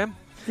Crane Graham.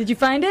 Did you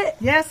find it?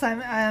 Yes,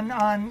 I'm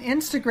on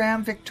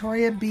Instagram,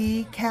 Victoria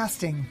B.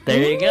 Casting.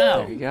 There you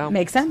go. There you go.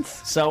 Makes sense.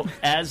 So,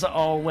 as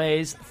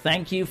always,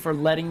 thank you for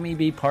letting me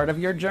be part of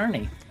your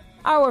journey.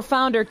 Our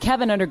founder,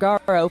 Kevin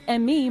Undergaro,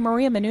 and me,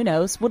 Maria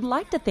Menounos, would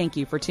like to thank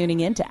you for tuning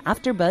in to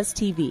AfterBuzz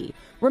TV.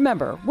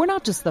 Remember, we're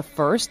not just the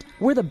first,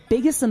 we're the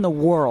biggest in the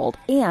world,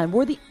 and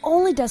we're the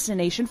only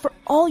destination for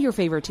all your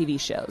favorite TV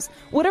shows.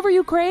 Whatever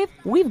you crave,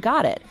 we've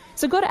got it.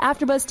 So go to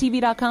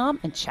AfterBuzzTV.com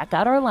and check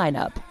out our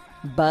lineup.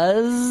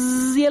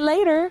 Buzz you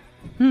later.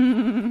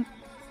 The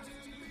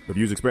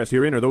views expressed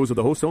herein are those of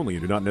the hosts only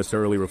and do not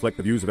necessarily reflect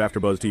the views of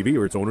AfterBuzz TV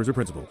or its owners or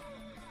principals.